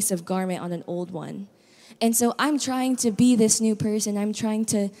new piece of garment on an old one. And so I'm trying to be this new person. I'm trying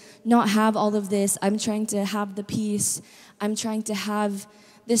to not have all of this. I'm trying to have the peace. I'm trying to have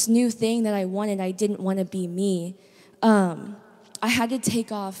this new thing that I wanted. I didn't want to be me. I had to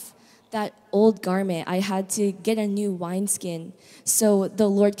take off that old garment. I had to get a new wineskin so the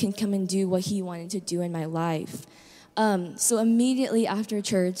Lord can come and do what he wanted to do in my life. So immediately after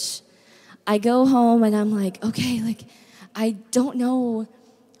church, I go home and I'm like, okay, like, I don't know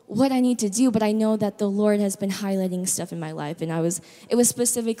what I need to do, but I know that the Lord has been highlighting stuff in my life. And it was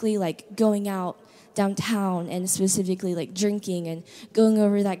specifically like going out downtown and specifically like drinking and going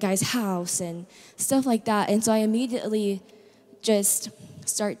over to that guy's house and stuff like that. And so I immediately just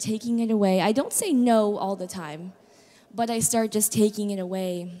start taking it away. I don't say no all the time, but I start just taking it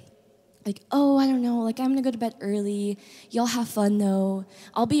away. Like, oh, I don't know, like, I'm gonna go to bed early. Y'all have fun though.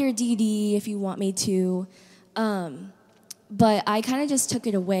 I'll be your DD if you want me to. But I kind of just took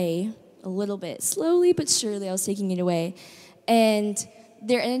it away a little bit. Slowly but surely, I was taking it away. And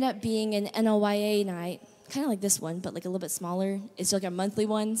there ended up being an NLYA night kind of like this one, but like a little bit smaller. It's like our monthly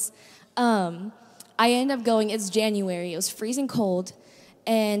ones. I ended up going, it's January. It was freezing cold.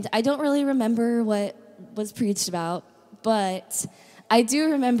 And I don't really remember what was preached about, but I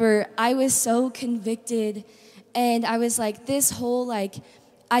do remember I was so convicted, and I was like, this whole, like,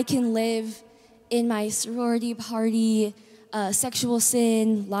 I can live in my sorority party, sexual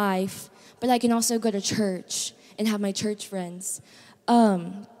sin life, but I can also go to church and have my church friends.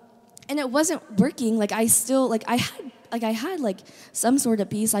 And it wasn't working. Like, I still, like, I had like some sort of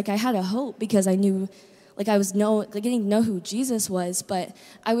peace. Like, I had a hope because I knew, like, I was getting to know who Jesus was, but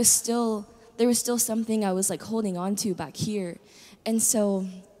there was still something I was like holding on to back here. And so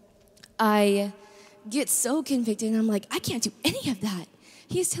I get so convicted, and I'm like, I can't do any of that.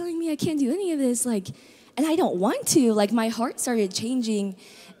 He's telling me I can't do any of this, like, and I don't want to. Like, my heart started changing,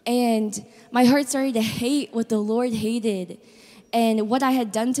 and my heart started to hate what the Lord hated and what I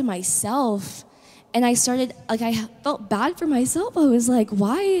had done to myself. And I started, like, I felt bad for myself. I was like,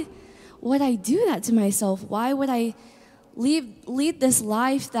 why would I do that to myself? Why would I lead this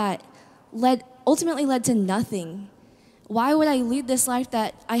life that ultimately led to nothing? Why would I lead this life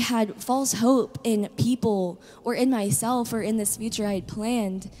that I had false hope in people or in myself or in this future I had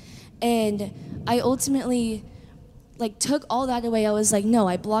planned? And I ultimately, like, took all that away. I was like, no,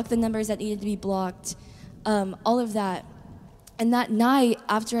 I blocked the numbers that needed to be blocked, all of that. And that night,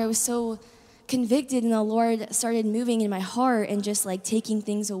 after I was so convicted and the Lord started moving in my heart and just, like, taking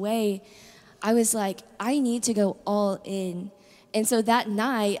things away, I was like, I need to go all in. And so that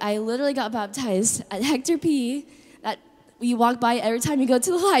night, I literally got baptized at Hector P. That you walk by every time you go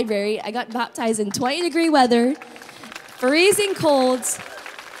to the library. I got baptized in 20-degree weather, freezing cold.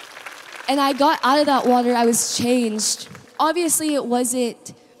 And I got out of that water, I was changed. Obviously,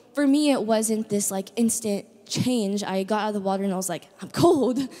 for me, it wasn't this, like, instant change. I got out of the water and I was like, I'm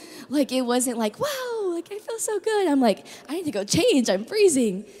cold. Like, it wasn't like, wow, like, I feel so good. I'm like, I need to go change, I'm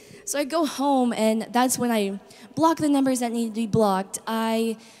freezing. So I go home, and that's when I block the numbers that need to be blocked.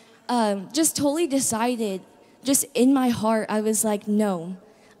 I just totally decided, just in my heart, I was like, no,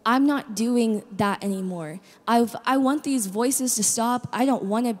 I'm not doing that anymore. I want these voices to stop. I don't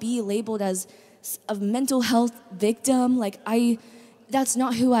want to be labeled as a mental health victim. Like, that's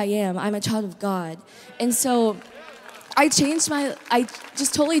not who I am. I'm a child of God. And so I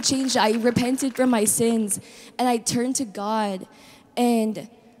just totally changed. I repented from my sins, and I turned to God. And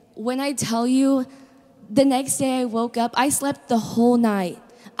when I tell you, the next day I woke up, I slept the whole night.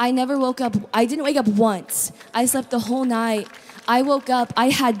 I never woke up. I didn't wake up once. I slept the whole night. I woke up. I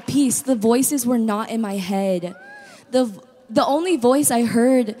had peace. The voices were not in my head. The only voice I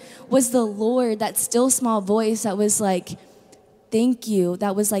heard was the Lord, that still small voice that was like, thank you.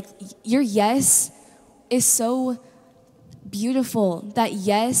 That was like, your yes is so beautiful. That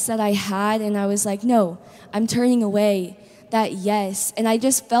yes that I had, and I was like, no, I'm turning away. That yes. And I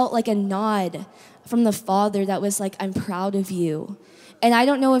just felt like a nod from the Father that was like, I'm proud of you. And I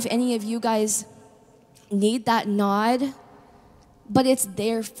don't know if any of you guys need that nod, but it's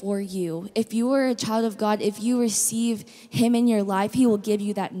there for you. If you are a child of God, if you receive Him in your life, He will give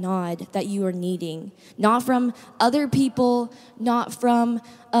you that nod that you are needing. Not from other people, not from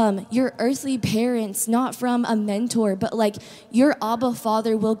your earthly parents, not from a mentor, but like your Abba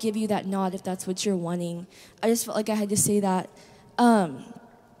Father will give you that nod if that's what you're wanting. I just felt like I had to say that.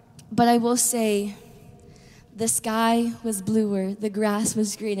 But I will say, the sky was bluer, the grass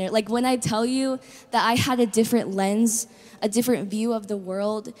was greener. Like, when I tell you that I had a different lens, a different view of the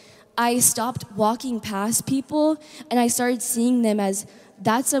world, I stopped walking past people and I started seeing them as,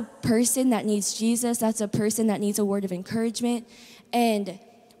 that's a person that needs Jesus, that's a person that needs a word of encouragement. And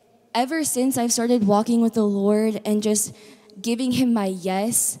ever since I've started walking with the Lord and just giving Him my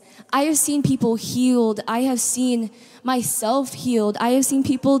yes, I have seen people healed. I have seen myself healed. I have seen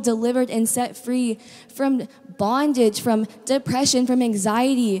people delivered and set free from bondage, from depression, from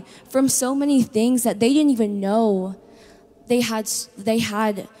anxiety, from so many things that they didn't even know they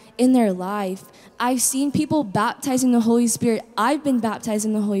had in their life. I've seen people baptized in the Holy Spirit. I've been baptized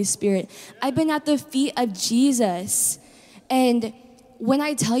in the Holy Spirit. I've been at the feet of Jesus. And when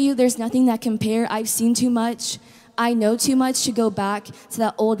I tell you there's nothing that compare, I've seen too much. I know too much to go back to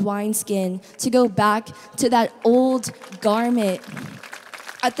that old wineskin, to go back to that old garment.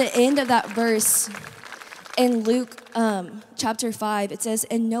 At the end of that verse in Luke chapter 5, it says,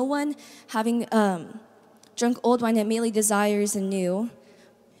 and no one having drunk old wine immediately desires the new,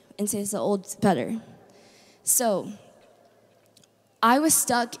 and says the old's better. So I was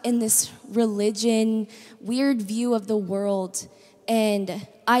stuck in this religion, weird view of the world, and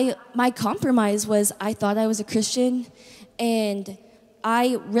my compromise was I thought I was a Christian, and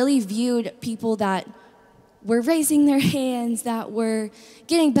I really viewed people that were raising their hands, that were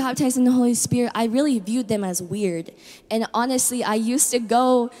getting baptized in the Holy Spirit, I really viewed them as weird. And honestly, I used to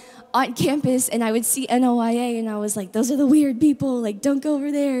go on campus and I would see NOIA and I was like, those are the weird people, like, don't go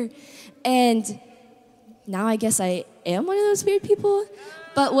over there. And now I guess I am one of those weird people.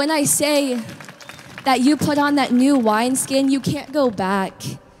 But when I say that you put on that new wineskin, you can't go back.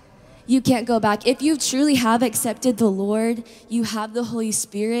 You can't go back. If you truly have accepted the Lord, you have the Holy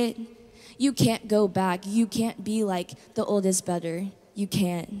Spirit, you can't go back. You can't be like the old is better. You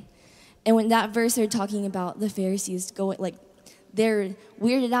can't. And when that verse they're talking about the Pharisees going, like, they're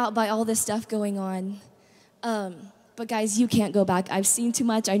weirded out by all this stuff going on. But guys, you can't go back. I've seen too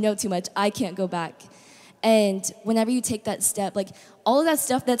much. I know too much. I can't go back. And whenever you take that step, like, all of that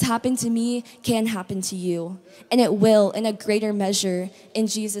stuff that's happened to me can happen to you. And it will, in a greater measure. In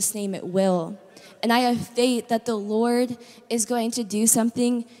Jesus' name, it will. And I have faith that the Lord is going to do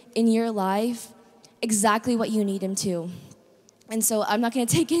something in your life, exactly what you need him to. And so I'm not going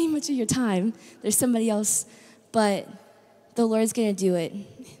to take any much of your time. There's somebody else. But the Lord's going to do it.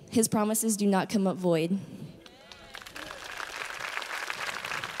 His promises do not come up void.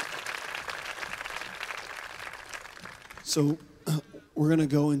 So we're going to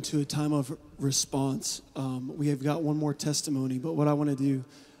go into a time of response. We have got one more testimony, but what I want to do,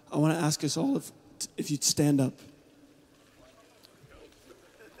 I want to ask us all if you'd stand up.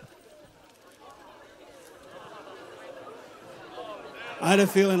 I had a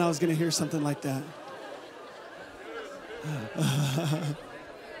feeling I was going to hear something like that.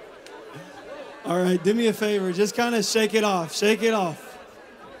 All right, do me a favor. Just kind of shake it off. Shake it off.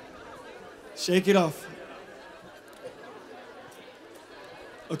 Shake it off.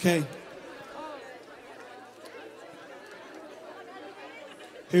 Okay.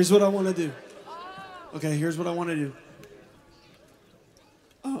 Here's what I want to do. Okay, here's what I want to do.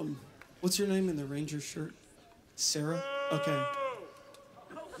 What's your name in the Ranger shirt? Sarah? Okay.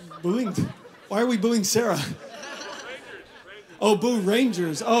 Booing? Why are we booing Sarah? Oh, boo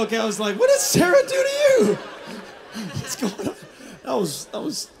Rangers. Oh, okay. I was like, what did Sarah do to you? What's going on? That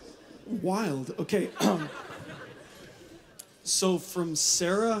was wild. Okay. So from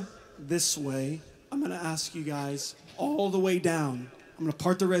Sarah this way, I'm going to ask you guys all the way down. I'm going to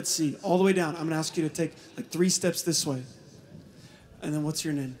part the Red Sea all the way down. I'm going to ask you to take like 3 steps this way. And then what's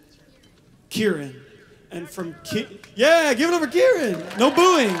your name? Kieran. And from yeah, give it up for Kieran. No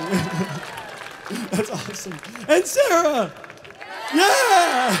booing. That's awesome. And Sarah.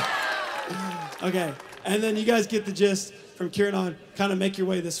 Yeah. Okay. And then you guys get the gist. From Kieran on, kind of make your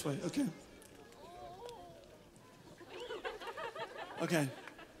way this way. Okay. Okay.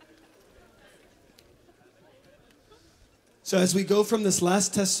 So as we go from this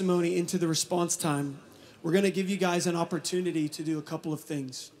last testimony into the response time, we're going to give you guys an opportunity to do a couple of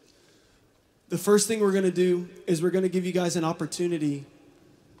things. The first thing we're going to do is we're going to give you guys an opportunity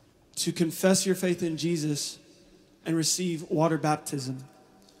to confess your faith in Jesus and receive water baptism.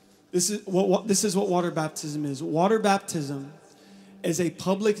 This is what water baptism is. Water baptism is a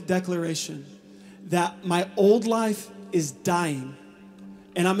public declaration that my old life is dying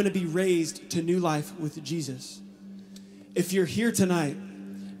and I'm going to be raised to new life with Jesus. If you're here tonight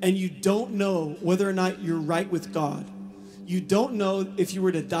and you don't know whether or not you're right with God, you don't know if you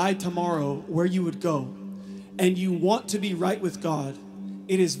were to die tomorrow where you would go, and you want to be right with God,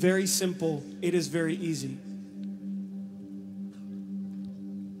 it is very simple. It is very easy.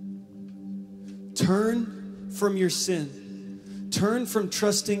 Turn from your sin. Turn from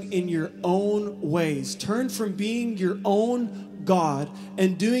trusting in your own ways. Turn from being your own God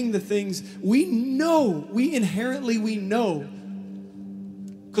and doing the things we know, we know,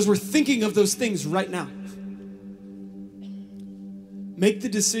 because we're thinking of those things right now. Make the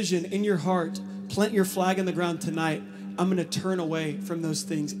decision in your heart, plant your flag in the ground tonight. I'm going to turn away from those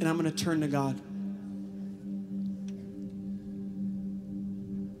things and I'm going to turn to God.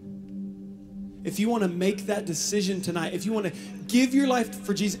 If you want to make that decision tonight, if you want to give your life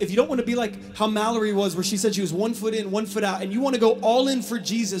for Jesus, if you don't want to be like how Mallory was, where she said she was 1 foot in, 1 foot out, and you want to go all in for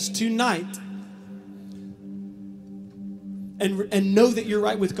Jesus tonight and know that you're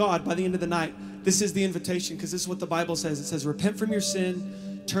right with God by the end of the night, this is the invitation, because this is what the Bible says. It says, repent from your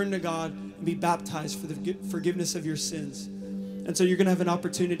sin, turn to God, and be baptized for the forgiveness of your sins. And so you're going to have an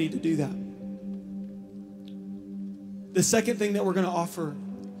opportunity to do that. The second thing that we're going to offer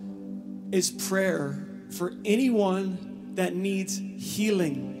is prayer for anyone that needs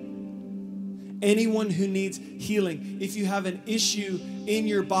healing. Anyone who needs healing. If you have an issue in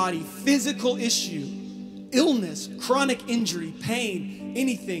your body, physical issue, illness, chronic injury, pain,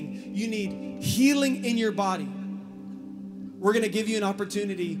 anything, you need healing in your body, we're going to give you an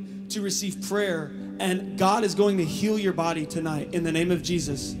opportunity to receive prayer And God is going to heal your body tonight in the name of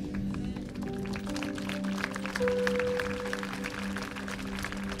Jesus.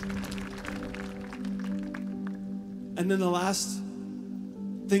 And then the last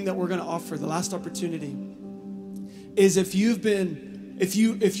thing that we're going to offer, the last opportunity, is if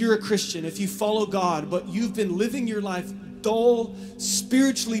you're a Christian, if you follow God, but you've been living your life dull,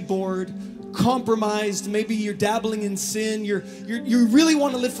 spiritually bored, compromised, maybe you're dabbling in sin, you really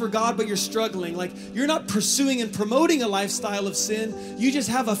want to live for God, but you're struggling. Like, you're not pursuing and promoting a lifestyle of sin. You just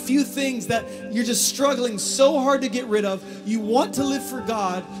have a few things that you're just struggling so hard to get rid of. You want to live for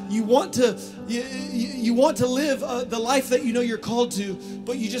God. You want to live the life that you know you're called to,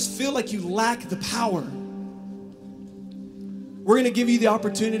 but you just feel like you lack the power. We're going to give you the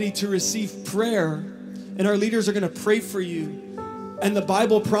opportunity to receive prayer, and our leaders are going to pray for you. And the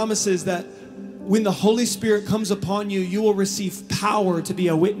Bible promises that when the Holy Spirit comes upon you, you will receive power to be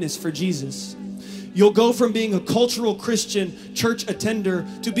a witness for Jesus. You'll go from being a cultural Christian church attender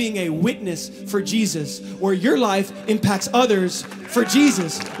to being a witness for Jesus, where your life impacts others for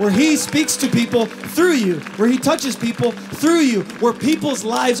Jesus, where He speaks to people through you, where He touches people through you, where people's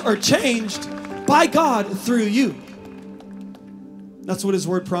lives are changed by God through you. That's what His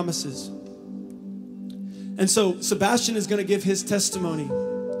Word promises. And so Sebastian is going to give his testimony.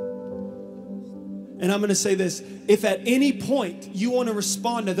 And I'm going to say this. If at any point you want to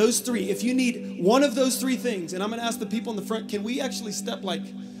respond to those three, if you need one of those three things, and I'm going to ask the people in the front, can we actually step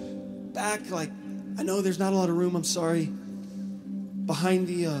back? I know there's not a lot of room, I'm sorry. Behind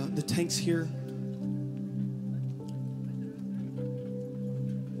the tanks here.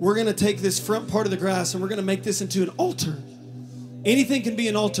 We're going to take this front part of the grass and we're going to make this into an altar. Anything can be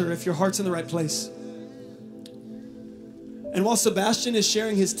an altar if your heart's in the right place. And while Sebastian is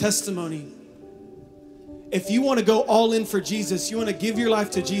sharing his testimony, if you want to go all in for Jesus, you want to give your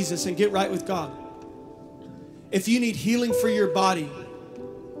life to Jesus and get right with God. If you need healing for your body,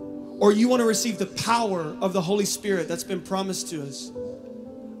 or you want to receive the power of the Holy Spirit that's been promised to us,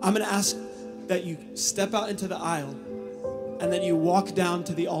 I'm going to ask that you step out into the aisle and that you walk down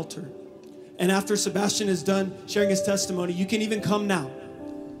to the altar. And after Sebastian is done sharing his testimony, you can even come now.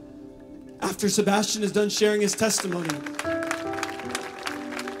 After Sebastian is done sharing his testimony,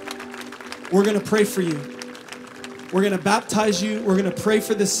 we're going to pray for you. We're going to baptize you. We're going to pray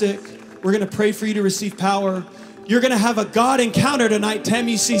for the sick. We're going to pray for you to receive power. You're going to have a God encounter tonight,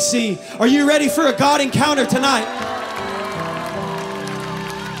 TAMUCC. Are you ready for a God encounter tonight?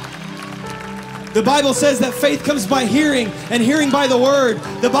 The Bible says that faith comes by hearing, and hearing by the word.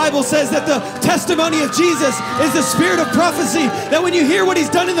 The Bible says that the testimony of Jesus is the spirit of prophecy, that when you hear what He's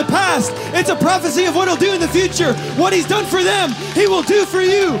done in the past, it's a prophecy of what He'll do in the future. What He's done for them, He will do for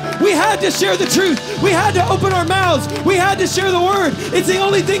you. We had to share the truth. We had to open our mouths. We had to share the word. It's the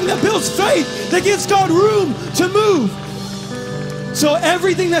only thing that builds faith, that gives God room to move. So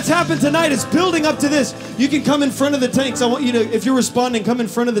everything that's happened tonight is building up to this. You can come in front of the tanks. I want you to, if you're responding, come in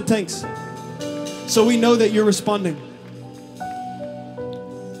front of the tanks, so we know that you're responding.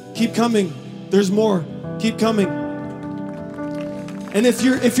 Keep coming. There's more. Keep coming. And if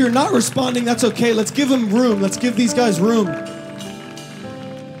you're not responding, that's okay. Let's give them room. Let's give these guys room.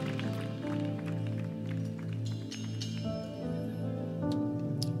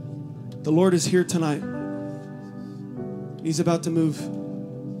 The Lord is here tonight. He's about to move.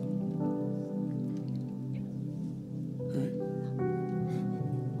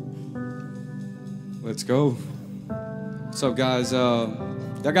 Let's go. What's up, guys?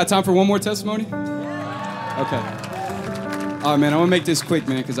 Y'all got time for one more testimony? Okay. All right, man, I want to make this quick,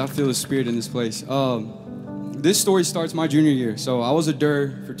 man, because I feel the spirit in this place. This story starts my junior year. So I was a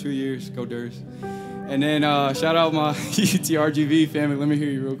DIR for 2 years. Go DIRs. And then shout out my UTRGV family. Let me hear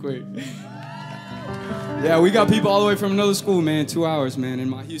you real quick. Yeah, we got people all the way from another school, man. 2 hours, man. And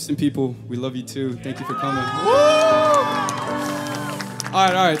my Houston people, we love you too. Thank you for coming. Woo!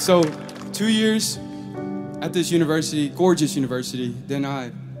 All right. So 2 years at this university, gorgeous university. Then I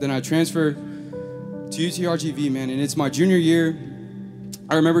transferred to UTRGV, man, and it's my junior year.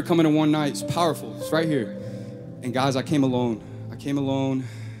 I remember coming to one night. It's powerful. It's right here. And guys, I came alone,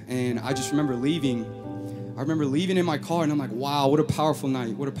 and I just remember leaving. I remember leaving in my car, and I'm like, wow, what a powerful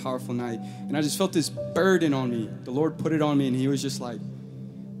night. What a powerful night. And I just felt this burden on me. The Lord put it on me, and He was just like,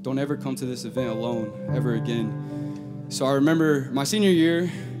 don't ever come to this event alone ever again. So I remember my senior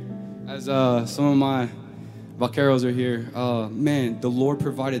year, as some of my vaqueros are here, man, the Lord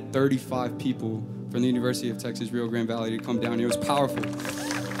provided 35 people from the University of Texas, Rio Grande Valley to come down here. It was powerful.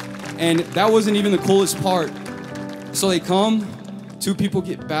 And that wasn't even the coolest part. So they come, 2 people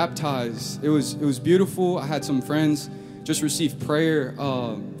get baptized. It was beautiful. I had some friends just receive prayer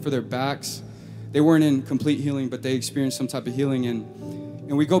for their backs. they weren't in complete healing, but they experienced some type of healing.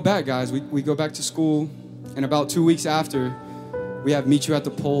 And we go back, guys. We go back to school, and about 2 weeks after, we have Meet You at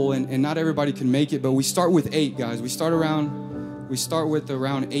the Pole, and not everybody can make it, but we start with 8, guys. We start with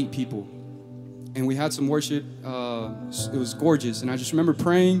around 8 people. And we had some worship. It was gorgeous. And I just remember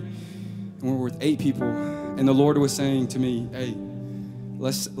praying, and we were with 8 people. And the Lord was saying to me, hey,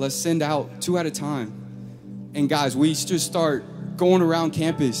 let's send out 2 at a time. And guys, we just start going around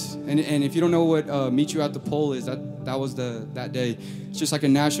campus. And if you don't know what Meet You at the Pole is, that was that day. It's just like a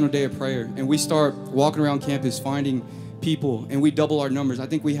national day of prayer. And we start walking around campus, finding people, and we double our numbers. I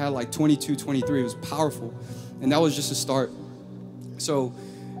think we had like 22, 23. It was powerful. And that was just a start. So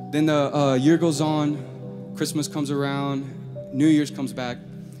then the year goes on, Christmas comes around, New Year's comes back,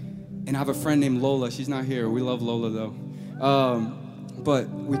 and I have a friend named Lola. She's not here. We love Lola though. But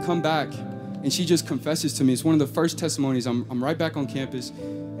we come back, and she just confesses to me. It's one of the first testimonies. I'm right back on campus,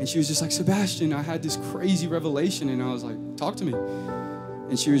 and she was just like, Sebastian, I had this crazy revelation. And I was like, talk to me.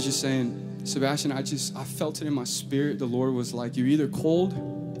 And she was just saying, Sebastian, I felt it in my spirit. The Lord was like, you're either cold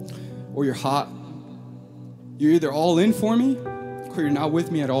or you're hot. You're either all in for me or you're not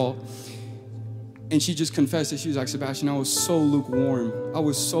with me at all. And she just confessed that she was like, Sebastian, I was so lukewarm. I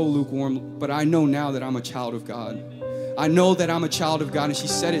was so lukewarm, but I know now that I'm a child of God. I know that I'm a child of God. And she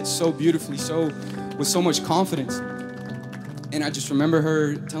said it so beautifully, with so much confidence. And I just remember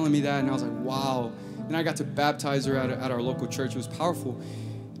her telling me that, and I was like, wow. And I got to baptize her at our local church. It was powerful.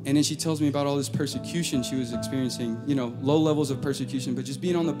 And then she tells me about all this persecution she was experiencing, low levels of persecution, but just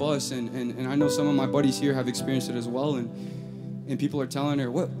being on the bus. And I know some of my buddies here have experienced it as well. And people are telling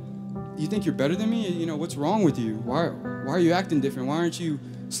her, what, you think you're better than me? What's wrong with you? Why are you acting different? Why aren't you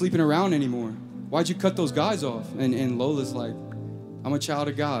sleeping around anymore? Why'd you cut those guys off? And Lola's like, I'm a child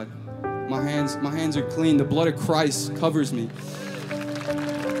of God. My hands are clean. The blood of Christ covers me.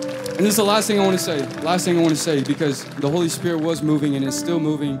 And this is the last thing I want to say, because the Holy Spirit was moving and is still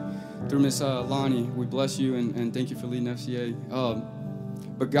moving through Miss Lonnie. We bless you and thank you for leading FCA.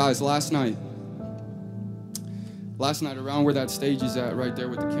 But guys, last night, around where that stage is at, right there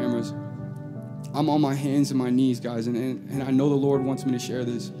with the cameras, I'm on my hands and my knees, guys, and I know the Lord wants me to share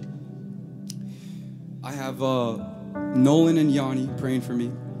this. I have Nolan and Yanni praying for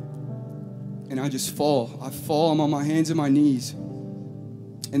me, and I just fall. I'm on my hands and my knees,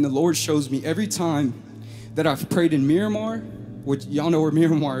 and the Lord shows me every time that I've prayed in Miramar, which y'all know where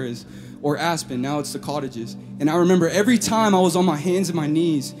Miramar is, or Aspen, now it's the cottages. And I remember every time I was on my hands and my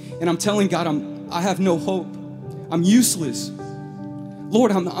knees, and I'm telling God, I have no hope. I'm useless.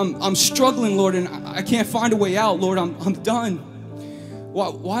 Lord, I'm struggling, Lord, and I can't find a way out. Lord, I'm done.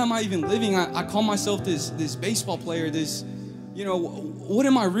 Why am I even living? I call myself this baseball player, what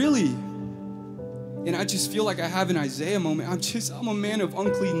am I really? And I just feel like I have an Isaiah moment. I'm a man of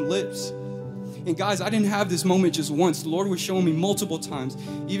unclean lips. And guys, I didn't have this moment just once. The Lord was showing me multiple times,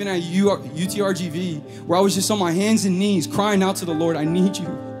 even at UTRGV, where I was just on my hands and knees crying out to the Lord, I need you.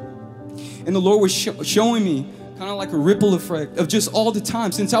 And the Lord was showing me kind of like a ripple effect of just all the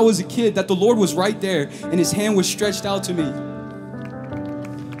time since I was a kid that the Lord was right there and his hand was stretched out to me.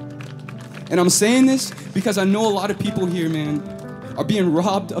 And I'm saying this because I know a lot of people here, man, are being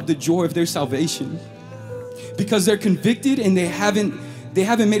robbed of the joy of their salvation because they're convicted and they haven't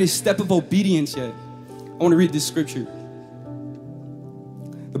made a step of obedience yet. I want to read this scripture.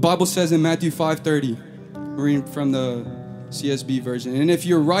 The Bible says in Matthew 5:30, I'm reading from the CSB version, and if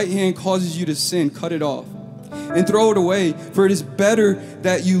your right hand causes you to sin, cut it off and throw it away, for it is better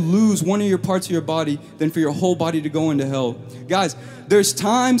that you lose one of your parts of your body than for your whole body to go into hell. Guys, there's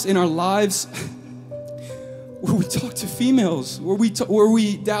times in our lives where we talk to females, where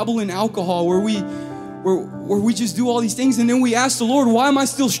we dabble in alcohol, where we just do all these things, and then we ask the Lord, why am I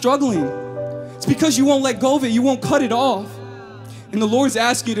still struggling? It's because you won't let go of it. You won't cut it off. And the Lord's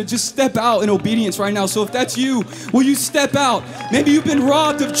asking you to just step out in obedience right now. So if that's you, will you step out? Maybe you've been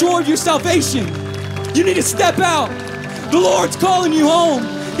robbed of joy of your salvation. You need to step out. The Lord's calling you home.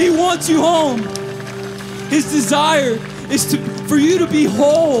 He wants you home. His desire is for you to be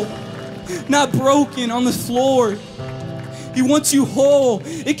whole, not broken on the floor. He wants you whole.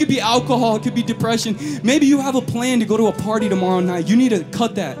 It could be alcohol. It could be depression. Maybe you have a plan to go to a party tomorrow night. You need to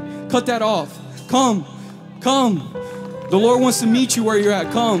cut that off. Come. The Lord wants to meet you where you're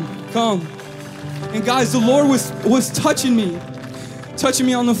at. Come. And guys, the Lord was touching me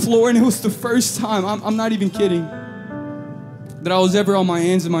on the floor, and it was the first time, I'm not even kidding, that I was ever on my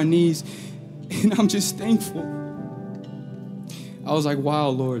hands and my knees, and I'm just thankful. I was like, wow,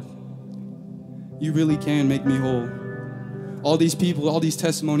 Lord, you really can make me whole. All these people, all these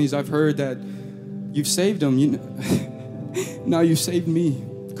testimonies I've heard that you've saved them, now you've saved me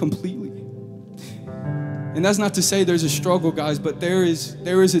completely. And that's not to say there's a struggle, guys, but there is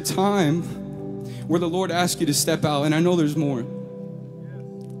a time where the Lord asks you to step out, and I know there's more.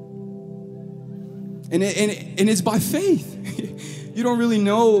 And it's by faith. You don't really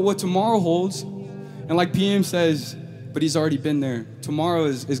know what tomorrow holds. And like PM says, but he's already been there. Tomorrow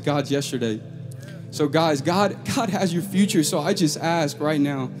is God's yesterday. So guys, God has your future. So I just ask right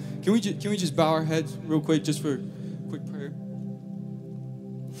now, can we just bow our heads real quick just for a quick prayer?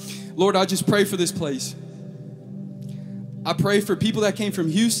 Lord, I just pray for this place. I pray for people that came from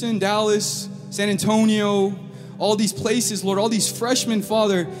Houston, Dallas, San Antonio, all these places, Lord, all these freshmen,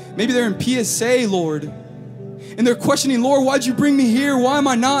 Father. Maybe they're in PSA, Lord. And they're questioning, Lord, why'd you bring me here? Why am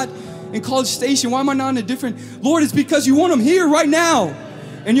I not in College Station? Why am I not in a different... Lord, it's because you want them here right now.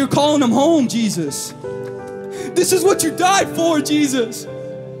 And you're calling them home, Jesus. This is what you died for, Jesus.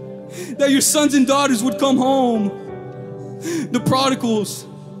 That your sons and daughters would come home. The prodigals.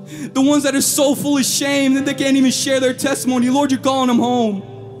 The ones that are so full of shame that they can't even share their testimony. Lord, you're calling them home.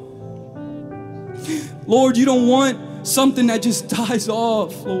 Lord, you don't want something that just dies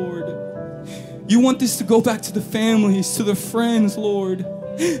off, Lord. You want this to go back to the families, to the friends, Lord.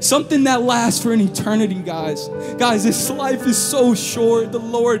 Something that lasts for an eternity, guys. Guys, this life is so short. The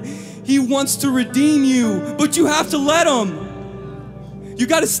Lord, He wants to redeem you, but you have to let Him. You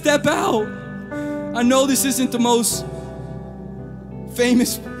got to step out. I know this isn't the most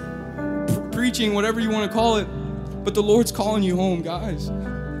famous preaching, whatever you want to call it, but the Lord's calling you home, guys.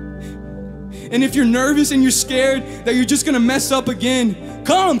 And if you're nervous and you're scared that you're just going to mess up again,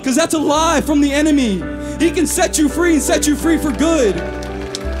 come, because that's a lie from the enemy. He can set you free and set you free for good.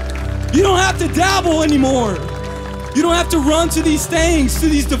 You don't have to dabble anymore. You don't have to run to these things, to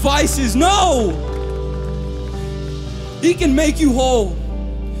these devices. No! He can make you whole.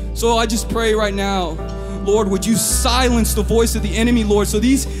 So I just pray right now, Lord, would you silence the voice of the enemy, Lord, so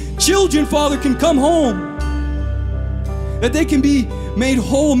these children, Father, can come home. That they can be made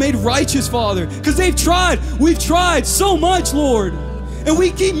whole, made righteous, Father. Because they've tried. We've tried so much, Lord. And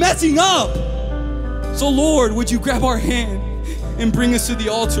we keep messing up. So, Lord, would you grab our hand and bring us to the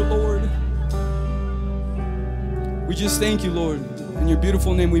altar, Lord? We just thank you, Lord. In your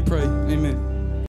beautiful name we pray. Amen.